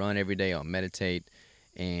go on a run every day. I'll meditate,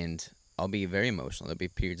 and I'll be very emotional. There'll be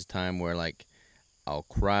periods of time where like I'll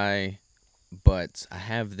cry, but I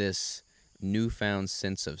have this newfound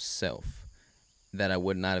sense of self that I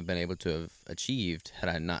would not have been able to have achieved had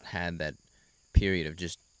I not had that period of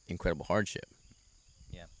just incredible hardship.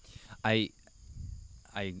 Yeah, I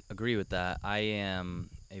I agree with that. I am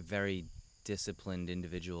a very disciplined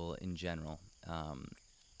individual in general.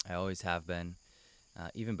 I always have been,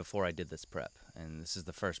 even before I did this prep, and this is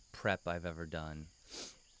the first prep I've ever done.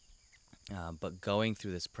 But going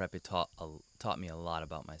through this prep, it taught me a lot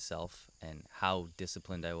about myself and how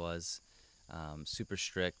disciplined I was. Super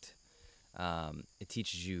strict. It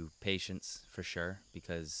teaches you patience for sure,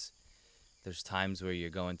 because there's times where you're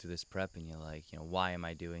going through this prep and you're like, why am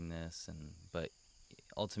I doing this? But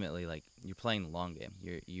ultimately, like, you're playing the long game.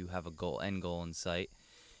 You have a end goal in sight.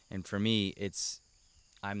 And for me,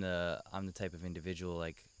 I'm the type of individual,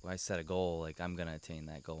 like, when I set a goal, like, I'm gonna attain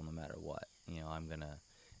that goal no matter what. I'm gonna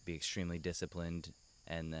be extremely disciplined,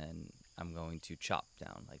 and then I'm going to chop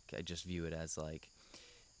down. Like, I just view it as like,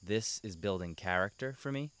 this is building character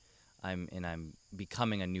for me. I'm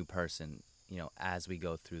becoming a new person, as we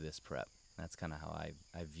go through this prep. That's kind of how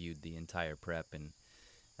I viewed the entire prep. And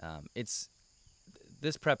it's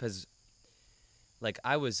this prep has, like,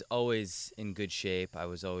 I was always in good shape. I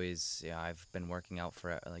was always, I've been working out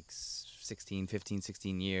for like 16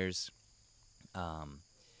 years.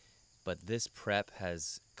 But this prep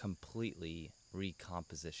has completely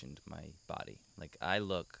recompositioned my body. Like, I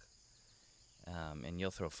look, and you'll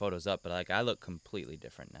throw photos up, but like, I look completely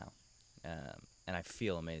different now. And I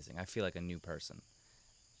feel amazing. I feel like a new person.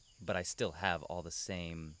 But I still have all the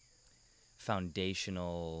same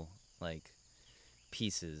foundational, like,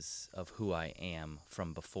 pieces of who I am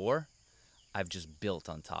from before. I've just built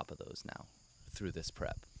on top of those now through this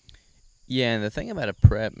prep. Yeah, and the thing about a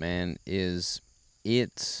prep, man, is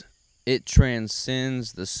it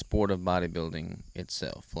transcends the sport of bodybuilding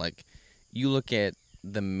itself. Like, you look at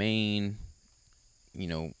the main,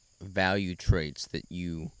 value traits that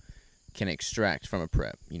you can extract from a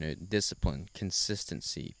prep. Discipline,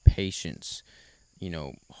 consistency, patience,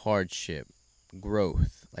 hardship,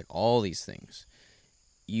 growth, like all these things.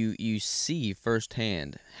 You see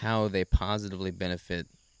firsthand how they positively benefit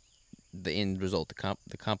the end result,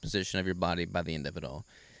 the composition of your body by the end of it all.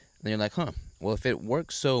 And you're like, well, if it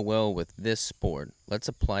works so well with this sport, let's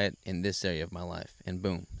apply it in this area of my life. And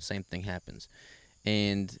boom, same thing happens.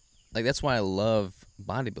 And like, that's why I love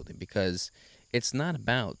bodybuilding, because it's not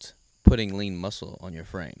about putting lean muscle on your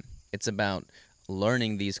frame. It's about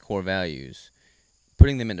learning these core values,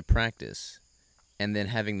 putting them into practice, and then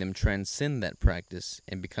having them transcend that practice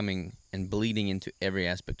and becoming and bleeding into every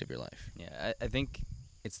aspect of your life. Yeah, I think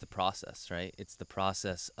it's the process, right? It's the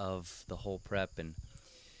process of the whole prep and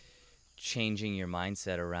changing your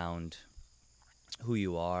mindset around who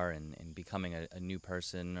you are, and becoming a new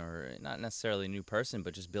person, or not necessarily a new person,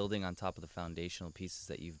 but just building on top of the foundational pieces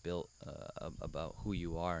that you've built about who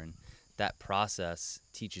you are. And that process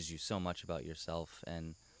teaches you so much about yourself.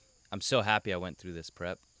 And I'm so happy I went through this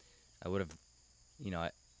prep. I would have,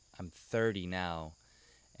 I'm 30 now,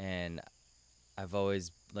 and I've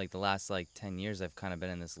always like the last like 10 years I've kind of been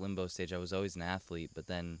in this limbo stage. I was always an athlete, but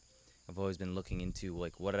then I've always been looking into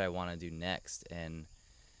like what did I want to do next, and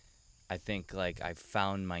I think like I've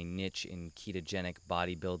found my niche in ketogenic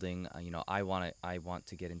bodybuilding. I want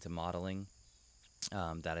to get into modeling.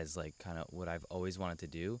 That is like kind of what I've always wanted to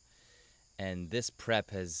do, and this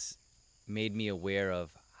prep has made me aware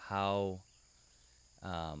of how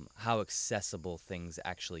accessible things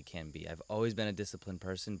actually can be. I've always been a disciplined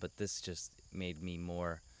person, but this just made me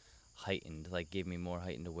more heightened, like gave me more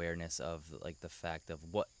heightened awareness of like the fact of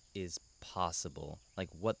what is possible, like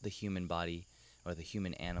what the human body or the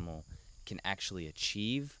human animal can actually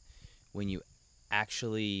achieve when you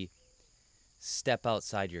actually step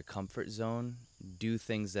outside your comfort zone, do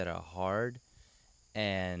things that are hard,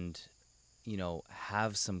 and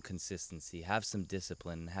have some consistency, have some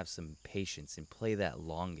discipline, have some patience, and play that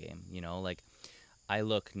long game. Like I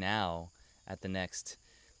look now at the next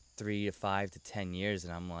 3 to 5 to 10 years,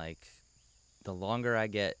 and I'm like, the longer I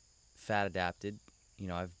get fat adapted,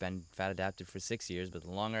 I've been fat adapted for 6 years, but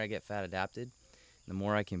the longer I get fat adapted, the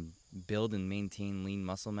more I can build and maintain lean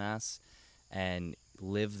muscle mass and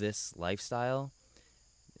live this lifestyle,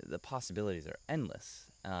 the possibilities are endless.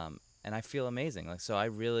 And I feel amazing. Like, so I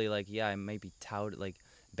really like, yeah, I might be touted, like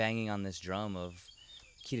banging on this drum of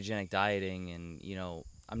ketogenic dieting, and,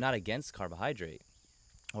 I'm not against carbohydrate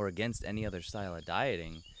or against any other style of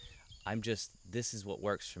dieting. This is what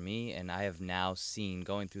works for me. And I have now seen,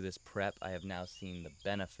 going through this prep, I have now seen the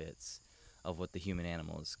benefits of what the human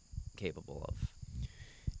animal is capable of.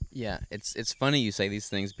 Yeah, it's funny you say these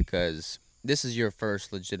things because this is your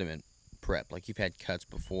first legitimate prep. Like you've had cuts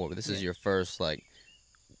before, but this is your first like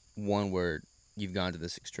one where you've gone to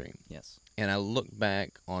this extreme. Yes. And I look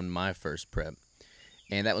back on my first prep,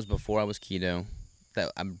 and that was before I was keto.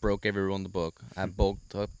 That I broke every rule in the book. I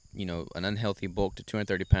bulked up, an unhealthy bulk to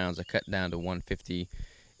 230 pounds. I cut down to 150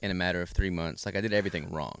 in a matter of 3 months. Like I did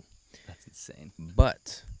everything wrong. That's insane.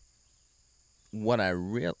 But what I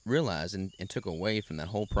realized and took away from that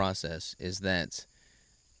whole process is that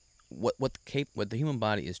what the human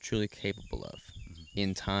body is truly capable of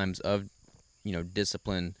in times of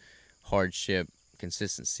discipline, hardship,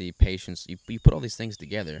 consistency, patience. You put all these things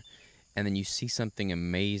together, and then you see something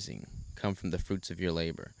amazing come from the fruits of your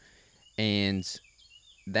labor, and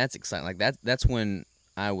that's exciting. Like that's when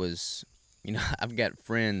I was, I've got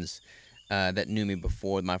friends that knew me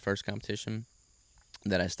before my first competition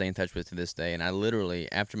that I stay in touch with to this day, and I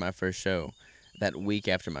literally after my first show, that week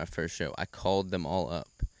after my first show, I called them all up,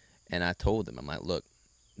 and I told them, I'm like, look,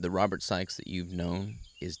 the Robert Sykes that you've known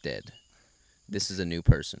is dead. This is a new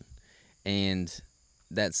person. And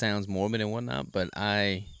that sounds morbid and whatnot, but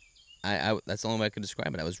I that's the only way I could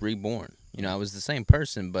describe it. I was reborn. I was the same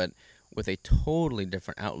person, but with a totally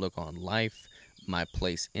different outlook on life, my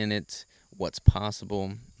place in it, what's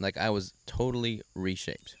possible. Like I was totally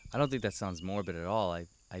reshaped. I don't think that sounds morbid at all. I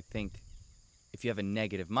think if you have a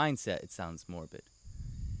negative mindset, it sounds morbid.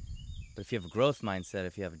 But if you have a growth mindset,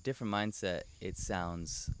 if you have a different mindset, it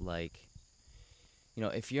sounds like,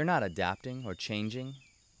 if you're not adapting or changing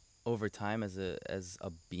over time as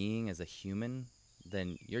a being, as a human,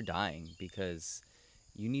 then you're dying, because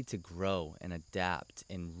you need to grow and adapt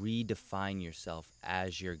and redefine yourself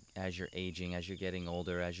as you're aging, as you're getting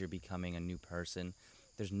older, as you're becoming a new person.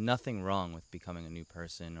 There's nothing wrong with becoming a new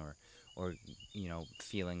person or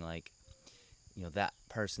feeling like that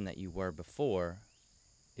person that you were before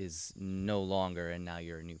is no longer and now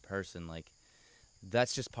you're a new person. Like,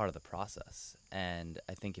 that's just part of the process. And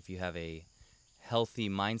I think if you have a healthy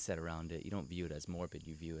mindset around it, you don't view it as morbid.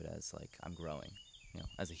 You view it as like, I'm growing,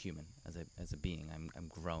 as a human, as a being. I'm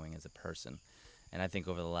growing as a person. And I think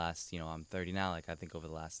over the last, I'm 30 now, like I think over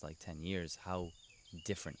the last like 10 years, how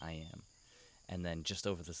different I am. And then just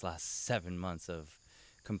over this last 7 months of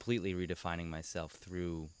completely redefining myself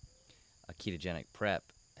through a ketogenic prep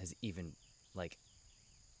has even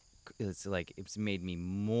it's made me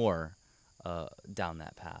more down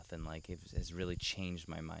that path, and like it has really changed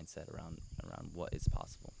my mindset around what is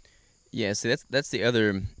possible. Yeah, see, that's the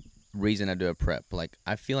other reason I do a prep. Like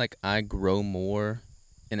I feel like I grow more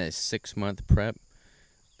in a 6-month prep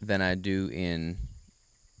than I do in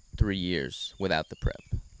 3 years without the prep.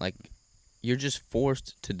 Like you're just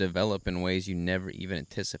forced to develop in ways you never even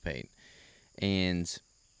anticipate. And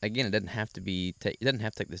again, it doesn't have to take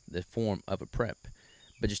the form of a prep,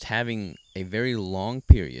 but just having a very long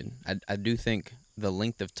period. I do think the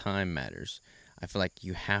length of time matters. I feel like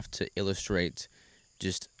you have to illustrate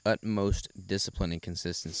just utmost discipline and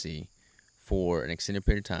consistency for an extended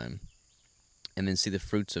period of time, and then see the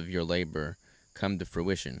fruits of your labor come to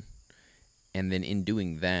fruition. And then in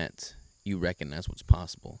doing that, you recognize what's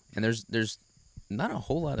possible. And there's not a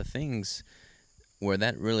whole lot of things where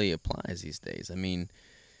that really applies these days. I mean,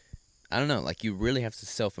 I don't know, like you really have to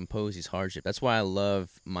self-impose these hardships. That's why I love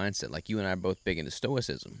mindset. Like you and I are both big into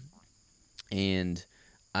stoicism. And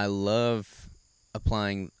I love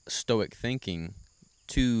applying stoic thinking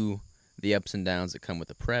to the ups and downs that come with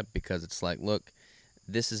the prep, because it's like, look,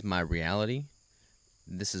 this is my reality.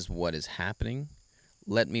 This is what is happening.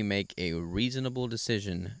 Let me make a reasonable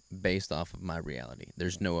decision based off of my reality.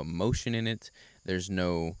 There's no emotion in it. There's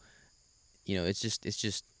no, it's just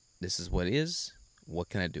this is what is. What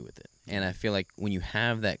can I do with it? And I feel like when you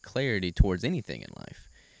have that clarity towards anything in life,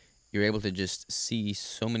 you're able to just see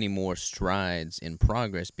so many more strides in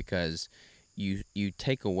progress, because you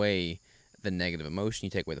take away the negative emotion, you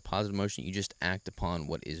take away the positive emotion, you just act upon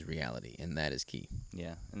what is reality, and that is key.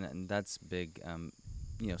 Yeah, and that's big.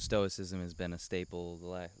 Stoicism has been a staple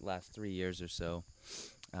the last 3 years or so.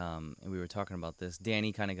 And we were talking about this.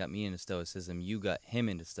 Danny kind of got me into stoicism. You got him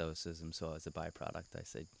into stoicism. So as a byproduct, I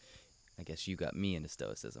said, I guess you got me into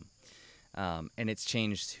stoicism. And it's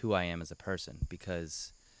changed who I am as a person,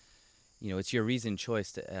 because it's your reasoned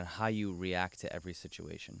choice to how you react to every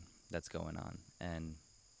situation that's going on. And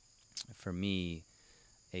for me,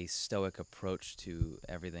 a stoic approach to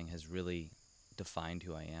everything has really defined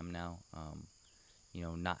who I am now.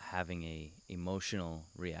 Not having a emotional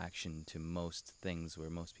reaction to most things where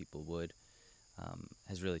most people would,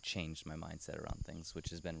 has really changed my mindset around things,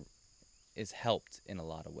 which is helped in a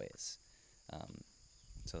lot of ways.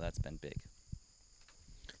 So that's been big.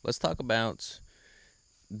 Let's talk about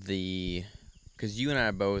because you and I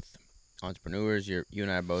are both entrepreneurs. You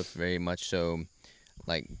and I are both very much so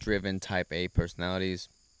like driven type A personalities.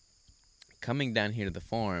 Coming down here to the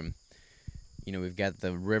farm, we've got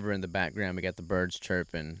the river in the background, we got the birds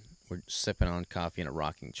chirping, we're sipping on coffee in a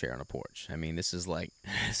rocking chair on a porch. I mean, this is like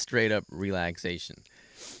straight up relaxation.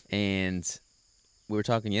 And we were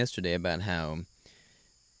talking yesterday about how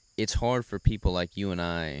it's hard for people like you and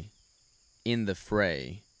I in the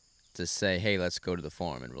fray to say, hey, let's go to the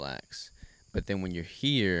farm and relax. But then when you're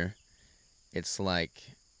here, it's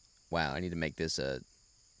like, wow, I need to make this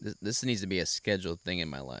needs to be a scheduled thing in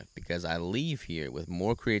my life, because I leave here with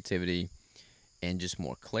more creativity and just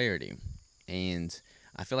more clarity. And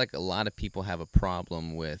I feel like a lot of people have a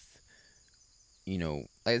problem with,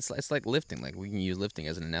 it's like lifting. Like we can use lifting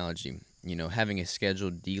as an analogy. Having a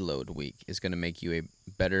scheduled deload week is going to make you a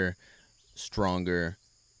better, stronger,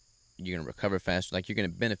 you're going to recover faster. Like you're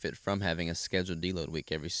going to benefit from having a scheduled deload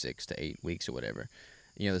week every 6 to 8 weeks or whatever.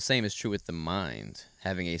 The same is true with the mind,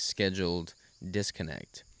 having a scheduled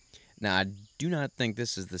disconnect. Now, I do not think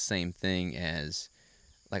this is the same thing as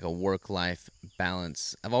like a work-life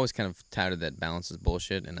balance. I've always kind of touted that balance is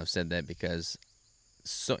bullshit, and I've said that because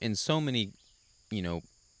in so many,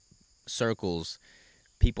 circles,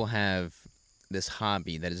 people have this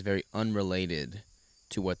hobby that is very unrelated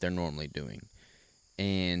to what they're normally doing,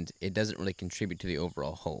 and it doesn't really contribute to the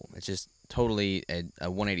overall whole. It's just totally a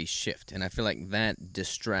 180 shift, and I feel like that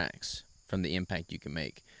distracts from the impact you can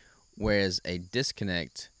make, whereas a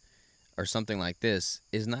disconnect or something like this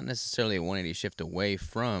is not necessarily a 180 shift away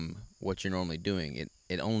from what you're normally doing.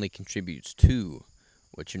 It only contributes to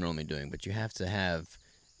what you're normally doing, but you have to have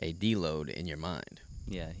a deload in your mind.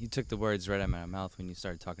 Yeah, you took the words right out of my mouth when you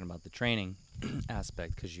started talking about the training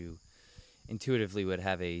aspect, because you intuitively would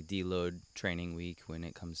have a deload training week when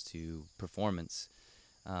it comes to performance.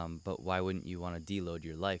 But why wouldn't you want to deload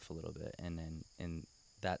your life a little bit? And then in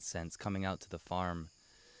that sense, coming out to the farm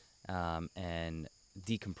and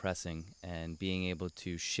decompressing and being able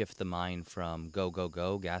to shift the mind from go, go,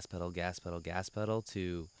 go, gas pedal, gas pedal, gas pedal,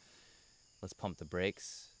 to let's pump the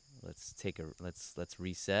brakes, let's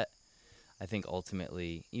reset. I think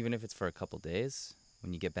ultimately, even if it's for a couple days,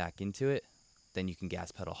 when you get back into it, then you can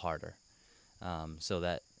gas pedal harder. So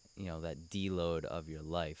that, that deload of your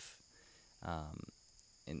life.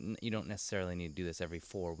 And you don't necessarily need to do this every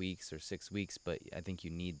 4 weeks or 6 weeks, but I think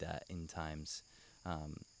you need that in times.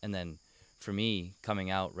 And then for me, coming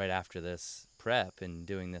out right after this prep and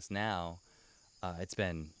doing this now, it's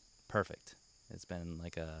been perfect. It's been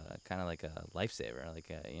like a kind of like a lifesaver,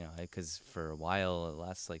 because for a while, the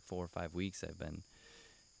last like 4 or 5 weeks, I've been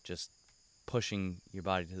just pushing your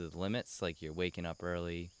body to the limits. Like you're waking up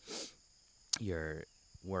early, you're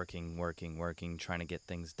working, trying to get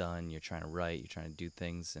things done. You're trying to write, you're trying to do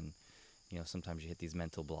things, and sometimes you hit these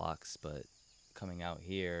mental blocks. But coming out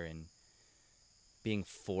here and being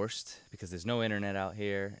forced, because there's no internet out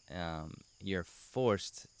here, you're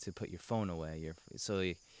forced to put your phone away.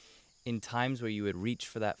 In times where you would reach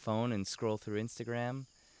for that phone and scroll through Instagram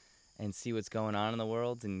and see what's going on in the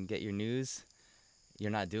world and get your news, you're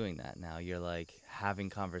not doing that now. You're like having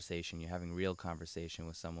conversation. You're having real conversation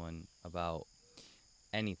with someone about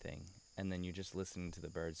anything, and then you're just listening to the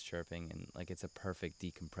birds chirping, and like it's a perfect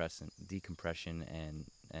decompression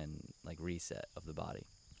and like reset of the body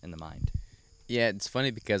and the mind. Yeah, it's funny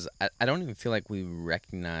because I don't even feel like we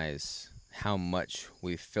recognize how much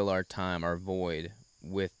we fill our time, our void,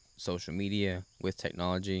 with social media, with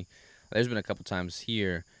technology. There's been a couple times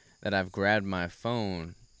here that I've grabbed my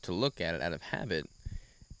phone to look at it out of habit,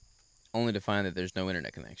 only to find that there's no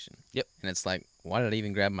internet connection. Yep. And it's like, why did I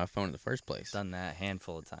even grab my phone in the first place? Done that a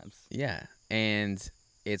handful of times. Yeah, and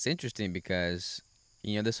it's interesting because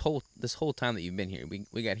this whole time that you've been here,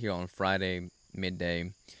 we got here on Friday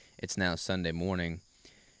midday. It's now Sunday morning.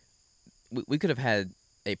 We could have had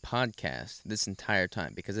a podcast this entire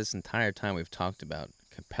time, because this entire time we've talked about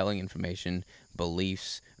compelling information,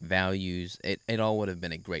 beliefs, values. It all would have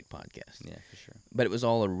been a great podcast. Yeah, for sure. But it was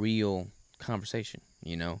all a real conversation,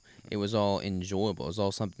 you know? It was all enjoyable. It was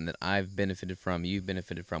all something that I've benefited from, you've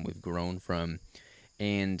benefited from, we've grown from.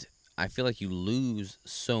 And I feel like you lose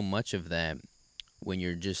so much of that when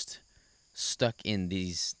you're just stuck in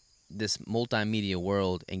this multimedia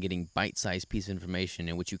world and getting bite-sized piece of information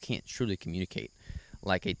in which you can't truly communicate,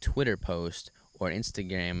 like a Twitter post or an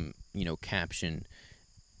Instagram, caption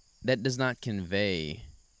that does not convey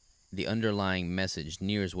the underlying message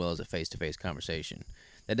near as well as a face-to-face conversation.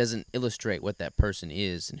 That doesn't illustrate what that person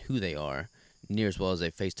is and who they are near as well as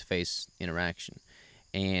a face-to-face interaction.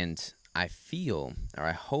 And I feel, or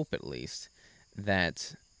I hope at least,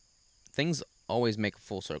 that things always make a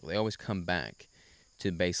full circle. They always come back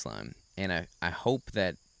to baseline. And I hope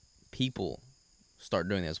that people start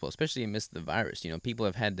doing that as well, especially amidst the virus. People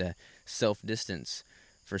have had to self-distance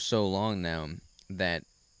for so long now that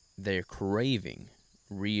they're craving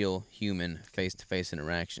real human face-to-face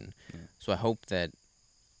interaction. Yeah. So I hope that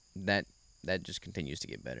just continues to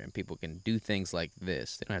get better, and people can do things like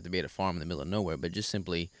this. They don't have to be at a farm in the middle of nowhere, but just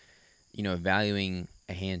simply, valuing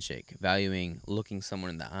a handshake, valuing looking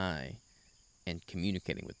someone in the eye and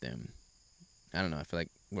communicating with them. I don't know. I feel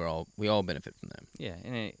like we all benefit from that. Yeah,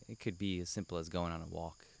 and it could be as simple as going on a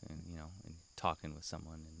walk and and talking with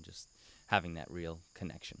someone and just having that real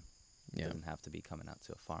connection. It doesn't have to be coming out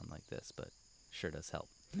to a farm like this, but sure does help.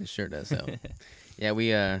 It sure does help. Yeah,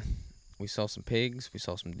 we saw some pigs, we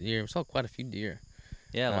saw some deer, we saw quite a few deer.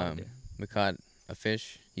 Yeah, a lot of deer. We caught a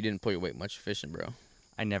fish. You didn't pull your weight much fishing, bro.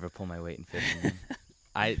 I never pull my weight in fishing. Man.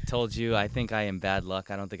 I told you, I think I am bad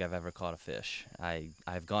luck. I don't think I've ever caught a fish.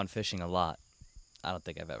 I've gone fishing a lot. I don't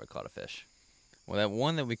think I've ever caught a fish. Well, that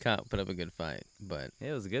one that we caught put up a good fight, but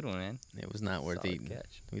It was a good one, man. it was not worth Solid eating.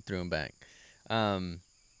 catch. We threw him back.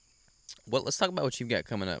 Well, let's talk about what you've got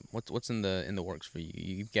coming up. What's in the works for you?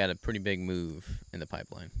 You've got a pretty big move in the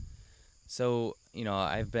pipeline. So,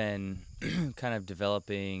 I've been kind of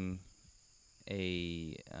developing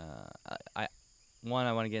I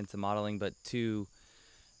want to get into modeling, but two,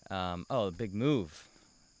 big move.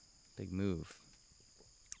 Big move.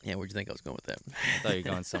 Yeah, where'd you think I was going with that? I thought you were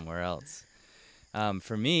going somewhere else.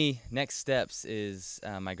 For me, next steps is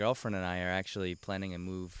my girlfriend and I are actually planning a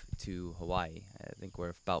move to Hawaii. I think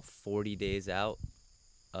we're about 40 days out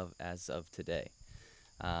as of today.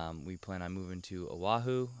 We plan on moving to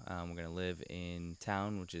Oahu. We're going to live in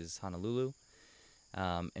town, which is Honolulu,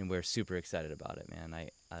 and we're super excited about it, man.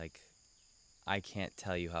 I can't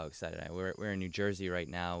tell you how excited I am. We're in New Jersey right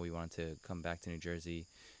now. We wanted to come back to New Jersey.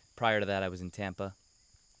 Prior to that, I was in Tampa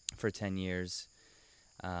for 10 years.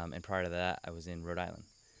 And prior to that, I was in Rhode Island.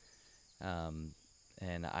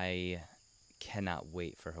 And I cannot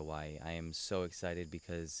wait for Hawaii. I am so excited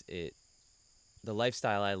because the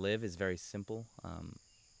lifestyle I live is very simple.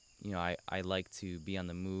 I like to be on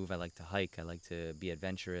the move. I like to hike. I like to be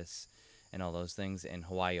adventurous and all those things. And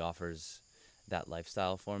Hawaii offers that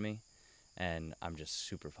lifestyle for me. And I'm just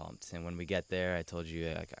super pumped. And when we get there, I told you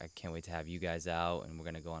I can't wait to have you guys out. And we're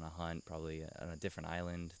going to go on a hunt, probably on a different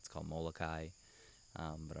island. It's called Molokai.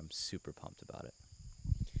 But I'm super pumped about it.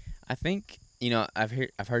 I think I've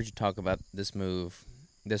heard you talk about this move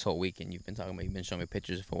this whole weekend. You've been showing me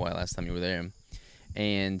pictures for a while last time you were there,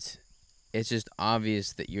 and it's just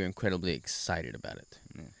obvious that you're incredibly excited about it.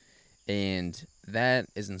 Yeah. And that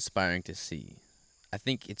is inspiring to see. I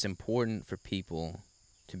think it's important for people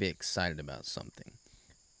to be excited about something.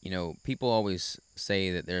 People always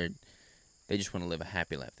say that they just want to live a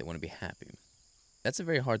happy life. They want to be happy. That's a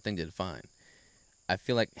very hard thing to define. I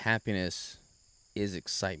feel like happiness is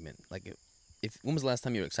excitement. Like, when was the last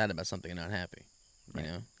time you were excited about something and not happy? Right.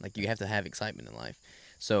 Like, you have to have excitement in life.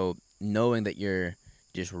 So knowing that you're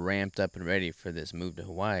just ramped up and ready for this move to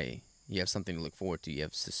Hawaii, you have something to look forward to. You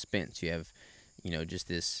have suspense. You have, just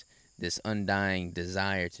this this undying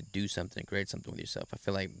desire to do something, create something with yourself. I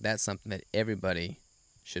feel like that's something that everybody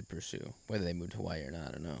should pursue, whether they move to Hawaii or not.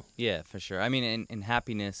 I don't know. Yeah, for sure. I mean, and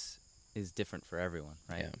happiness is different for everyone,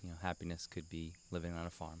 right? Yeah. You know, happiness could be living on a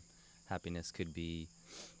farm. Happiness could be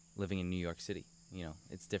living in New York City. You know,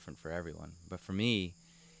 it's different for everyone. But for me,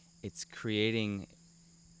 it's creating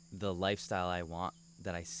the lifestyle I want,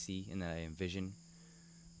 that I see and that I envision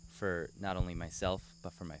for not only myself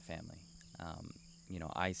but for my family. You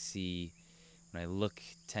know, I see, when I look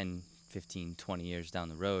 10, 15, 20 years down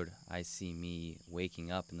the road, I see me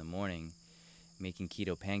waking up in the morning, making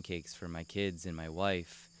keto pancakes for my kids and my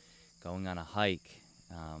wife, going on a hike.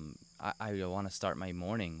 I want to start my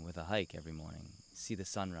morning with a hike every morning, see the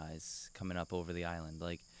sunrise coming up over the island.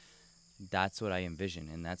 Like, that's what I envision,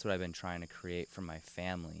 and that's what I've been trying to create for my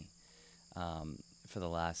family for the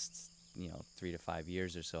last 3 to 5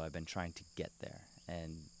 years or so. I've been trying to get there,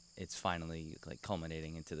 and it's finally like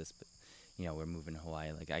culminating into this. We're moving to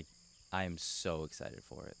Hawaii. Like, I am so excited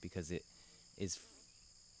for it, because it is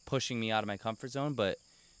pushing me out of my comfort zone, but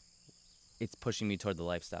it's pushing me toward the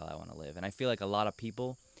lifestyle I want to live. And I feel like a lot of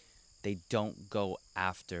people, they don't go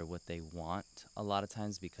after what they want a lot of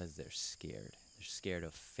times because they're scared. They're scared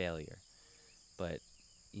of failure. But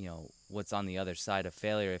what's on the other side of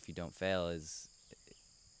failure, if you don't fail, is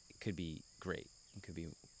it could be great. It could be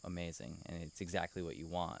amazing, and it's exactly what you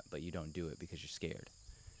want, but you don't do it because you're scared.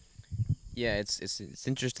 Yeah, it's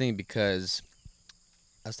interesting because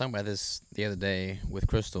I was talking about this the other day with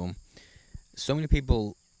Crystal. So many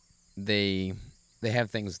people, they have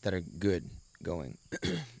things that are good going,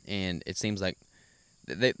 and it seems like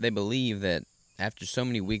they believe that after so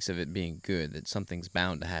many weeks of it being good, that something's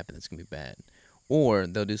bound to happen that's gonna be bad, or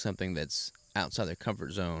they'll do something that's outside their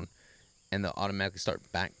comfort zone, and they'll automatically start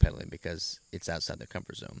backpedaling because it's outside their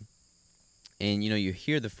comfort zone. And you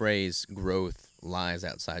hear the phrase "growth lies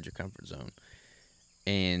outside your comfort zone,"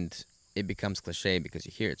 and it becomes cliche because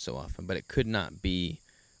you hear it so often, but it could not be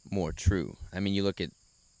more true. I mean, you look at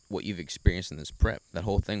what you've experienced in this prep. That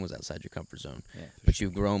whole thing was outside your comfort zone, Yeah, but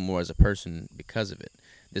you've grown more as a person because of it.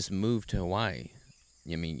 This move to Hawaii,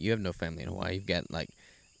 I mean, you have no family in Hawaii. You've got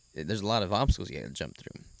there's a lot of obstacles you got to jump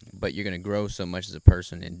through, but you're going to grow so much as a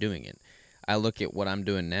person in doing it. I look at what I'm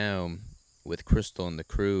doing now with Crystal and the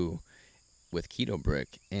crew with Keto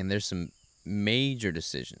Brick, and there's some major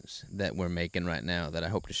decisions that we're making right now that I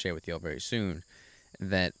hope to share with y'all very soon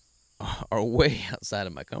that are way outside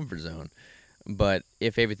of my comfort zone. But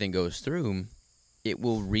if everything goes through, it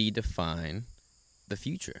will redefine the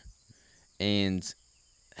future. And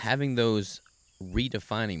having those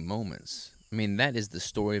redefining moments, I mean, that is the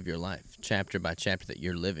story of your life, chapter by chapter that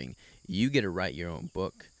you're living. You get to write your own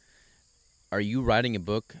book. Are you writing a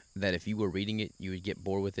book that if you were reading it, you would get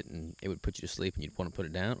bored with it and it would put you to sleep and you'd want to put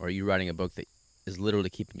it down? Or are you writing a book that is literally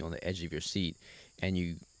keeping you on the edge of your seat and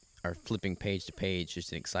you are flipping page to page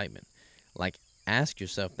just in excitement? Like, ask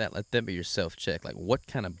yourself that. Let that be your self-check. Like, what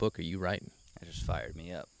kind of book are you writing? That just fired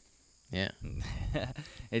me up. Yeah.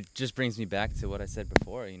 It just brings me back to what I said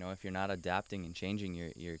before. If you're not adapting and changing,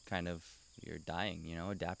 you're dying.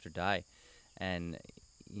 Adapt or die. And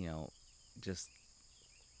just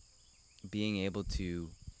being able to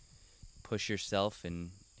push yourself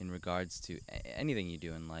in regards to anything you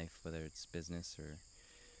do in life, whether it's business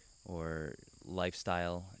or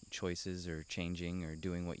lifestyle choices, or changing or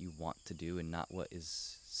doing what you want to do and not what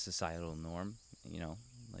is societal norm.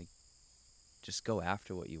 Like, just go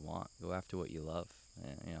after what you want, go after what you love.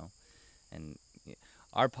 And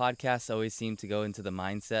our podcasts always seem to go into the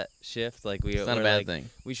mindset shift. Like, It's not a bad thing.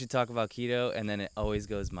 We should talk about keto, and then it always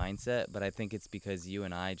goes mindset. But I think it's because you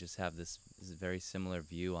and I just have this very similar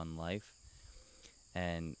view on life,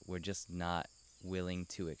 and we're just not willing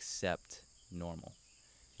to accept normal.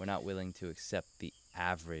 We're not willing to accept the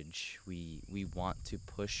average. We want to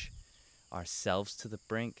push ourselves to the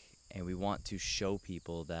brink, and we want to show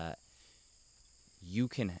people that you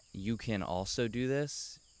can also do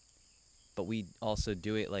this. But we also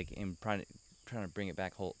do it, like, in trying to bring it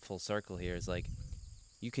back full circle here, is like,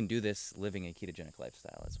 you can do this living a ketogenic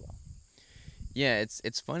lifestyle as well. Yeah,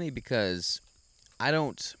 it's funny because I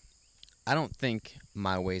don't think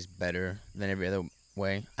my way's better than every other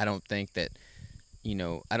way. I don't think that,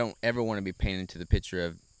 I don't ever want to be painted into the picture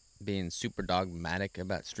of being super dogmatic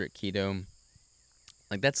about strict keto.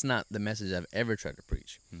 Like, that's not the message I've ever tried to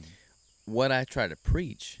preach. What I try to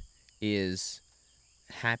preach is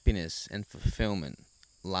happiness and fulfillment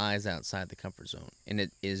lies outside the comfort zone, and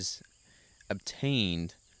it is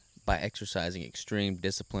obtained by exercising extreme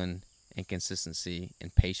discipline and consistency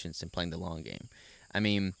and patience and playing the long game. I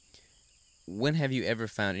mean, when have you ever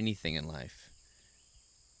found anything in life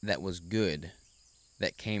that was good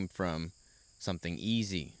that came from something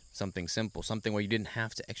easy, something simple, something where you didn't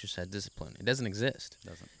have to exercise discipline. It doesn't exist.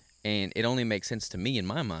 Doesn't. And it only makes sense to me in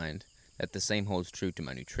my mind that the same holds true to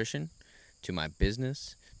my nutrition, to my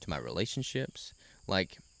business, to my relationships.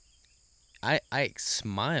 Like, I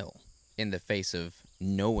smile in the face of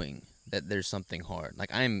knowing that there's something hard.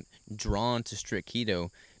 Like, I'm drawn to strict keto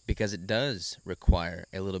because it does require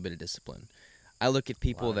a little bit of discipline. I look at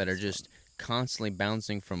people that are just constantly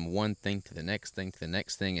bouncing from one thing to the next thing to the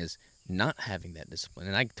next thing as not having that discipline.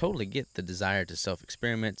 And I totally get the desire to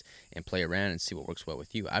self-experiment and play around and see what works well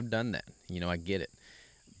with you. I've done that. I get it.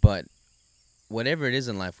 But whatever it is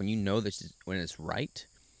in life, when you know that when it's right,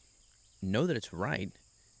 know that it's right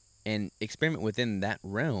and experiment within that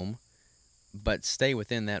realm, but stay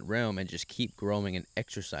within that realm and just keep growing and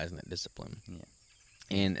exercising that discipline. Yeah.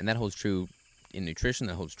 And that holds true in nutrition,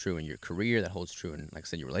 that holds true in your career, that holds true in, like I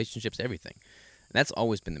said, your relationships, everything. And that's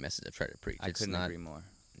always been the message I've tried to preach. I couldn't agree more.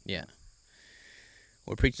 Yeah.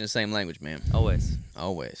 We're preaching the same language, man. Always.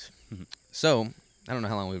 Always. So, I don't know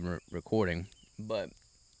how long we've been recording, but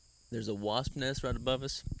there's a wasp nest right above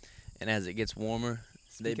us, and as it gets warmer,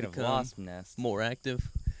 they Speaking become of wasp nest, more active.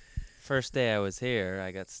 first day I was here,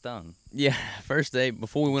 I got stung. Yeah, first day,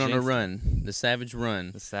 before we went on a Jinxed it. run, the savage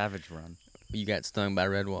run, The savage run. you got stung by a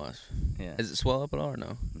red wasp. Yeah. Does it swell up at all or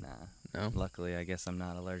no? Nah. No? Luckily, I guess I'm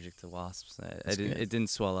not allergic to wasps. That's good. It didn't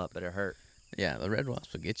swell up, but it hurt. Yeah, the red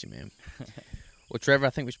wasps will get you, man. Well, Trevor, I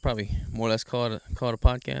think we should probably more or less call it a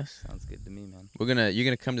podcast. Sounds good to me, man. You're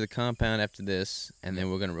gonna come to the compound after this, and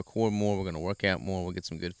then we're gonna record more. We're gonna work out more. We'll get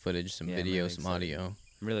some good footage, some Yeah, I'm video, really some excited. audio,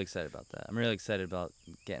 I'm really excited about that. I'm really excited about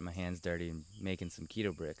getting my hands dirty and making some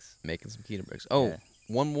keto bricks. making some keto bricks. Oh, Yeah.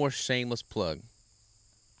 one more shameless plug,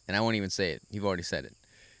 and I won't even say it. You've already said it.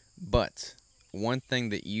 But one thing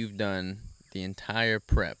that you've done the entire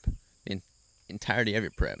prep, the entirety of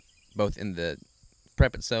your prep, both in the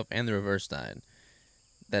prep itself and the reverse diet,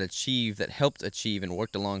 that helped achieve and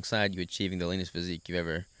worked alongside you achieving the leanest physique you've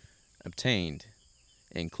ever obtained,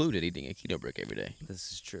 included eating a keto brick every day.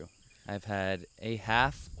 This is true. I've had a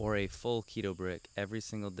half or a full keto brick every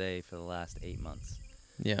single day for the last 8 months.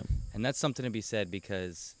 Yeah. And that's something to be said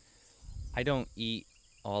because I don't eat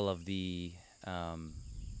all of the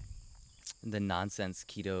nonsense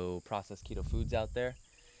processed keto foods out there.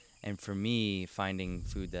 And for me, finding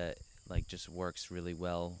food that just works really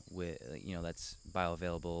well with, that's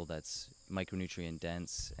bioavailable, that's micronutrient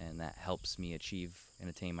dense, and that helps me achieve and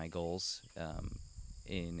attain my goals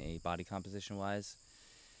in a body composition wise.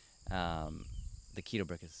 The keto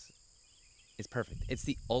brick is perfect. It's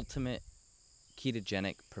the ultimate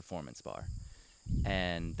ketogenic performance bar.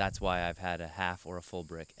 And that's why I've had a half or a full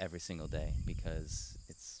brick every single day, because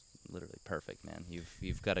it's literally perfect, man.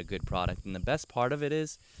 You've got a good product. And the best part of it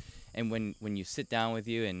is, and when you sit down with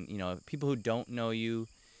you and, people who don't know you,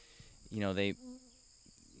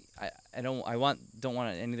 I don't want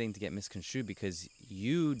anything to get misconstrued, because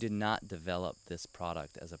you did not develop this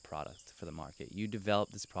product as a product for the market. You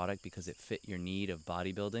developed this product because it fit your need of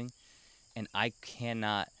bodybuilding. And I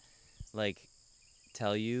cannot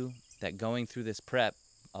tell you that going through this prep,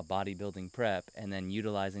 a bodybuilding prep, and then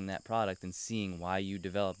utilizing that product and seeing why you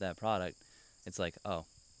developed that product, it's like, oh,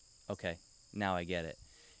 okay, now I get it.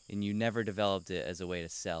 And you never developed it as a way to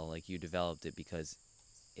sell. You developed it because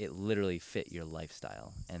it literally fit your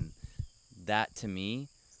lifestyle. And that, to me,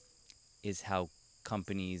 is how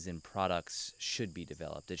companies and products should be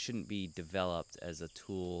developed. It shouldn't be developed as a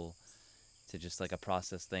tool to just a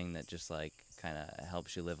process thing that just kind of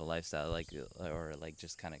helps you live a lifestyle, or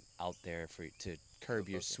just kind of out there to curb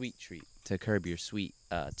your sweet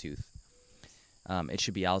tooth. It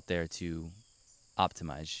should be out there to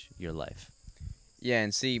optimize your life. Yeah,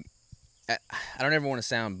 and see, I don't ever want to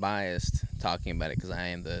sound biased talking about it, because I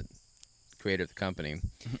am the creator of the company,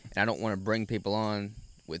 and I don't want to bring people on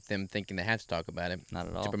with them thinking they have to talk about it. Not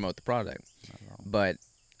at all. To promote the product. Not at all. But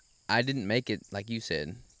I didn't make it, like you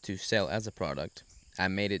said, to sell as a product. I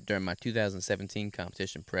made it during my 2017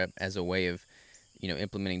 competition prep as a way of,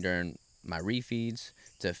 implementing during my refeeds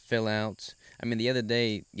to fill out. I mean,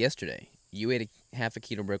 yesterday, you ate half a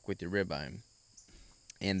keto brick with your ribeye,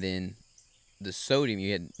 and then the sodium,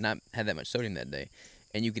 you had not had that much sodium that day,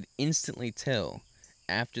 and you could instantly tell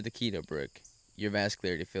after the keto brick your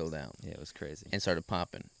vascularity filled out. Yeah, it was crazy. And started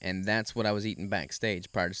popping. And that's what I was eating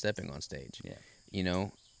backstage prior to stepping on stage. Yeah.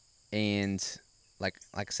 And like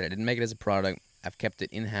I said, I didn't make it as a product. I've kept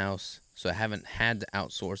it in-house, so I haven't had to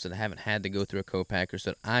outsource it. I haven't had to go through a co-packer,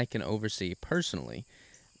 so that I can oversee personally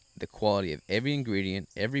the quality of every ingredient,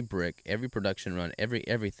 every brick, every production run,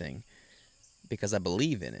 everything, because I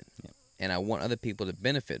believe in it. Yeah. And I want other people to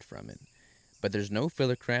benefit from it. but there's no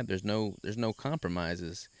filler crap. There's no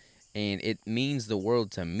compromises, and it means the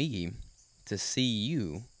world to me to see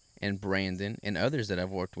you and Brandon and others that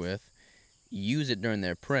I've worked with use it during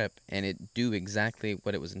their prep and it do exactly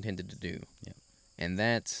what it was intended to do. Yeah. And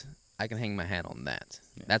that's, I can hang my hat on that.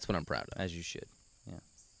 Yeah. That's what I'm proud of. As you should. Yeah.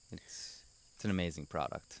 It's an amazing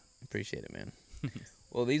product. Appreciate it, man.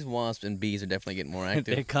 Well, these wasps and bees are definitely getting more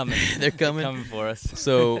active. They're coming. They're coming. They're coming for us.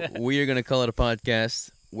 So we are going to call it a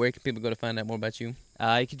podcast. Where can people go to find out more about you?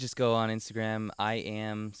 You could just go on Instagram. I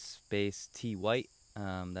am space T White.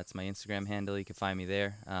 That's my Instagram handle. You can find me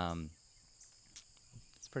there. That's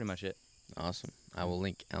pretty much it. Awesome. I will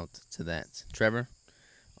link out to that. Trevor,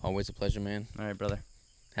 always a pleasure, man. All right, brother.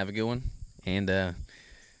 Have a good one. And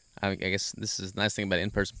I guess this is the nice thing about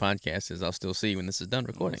in-person podcasts is I'll still see you when this is done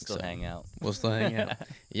recording. We'll still hang out. We'll still hang out.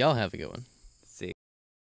 Y'all have a good one.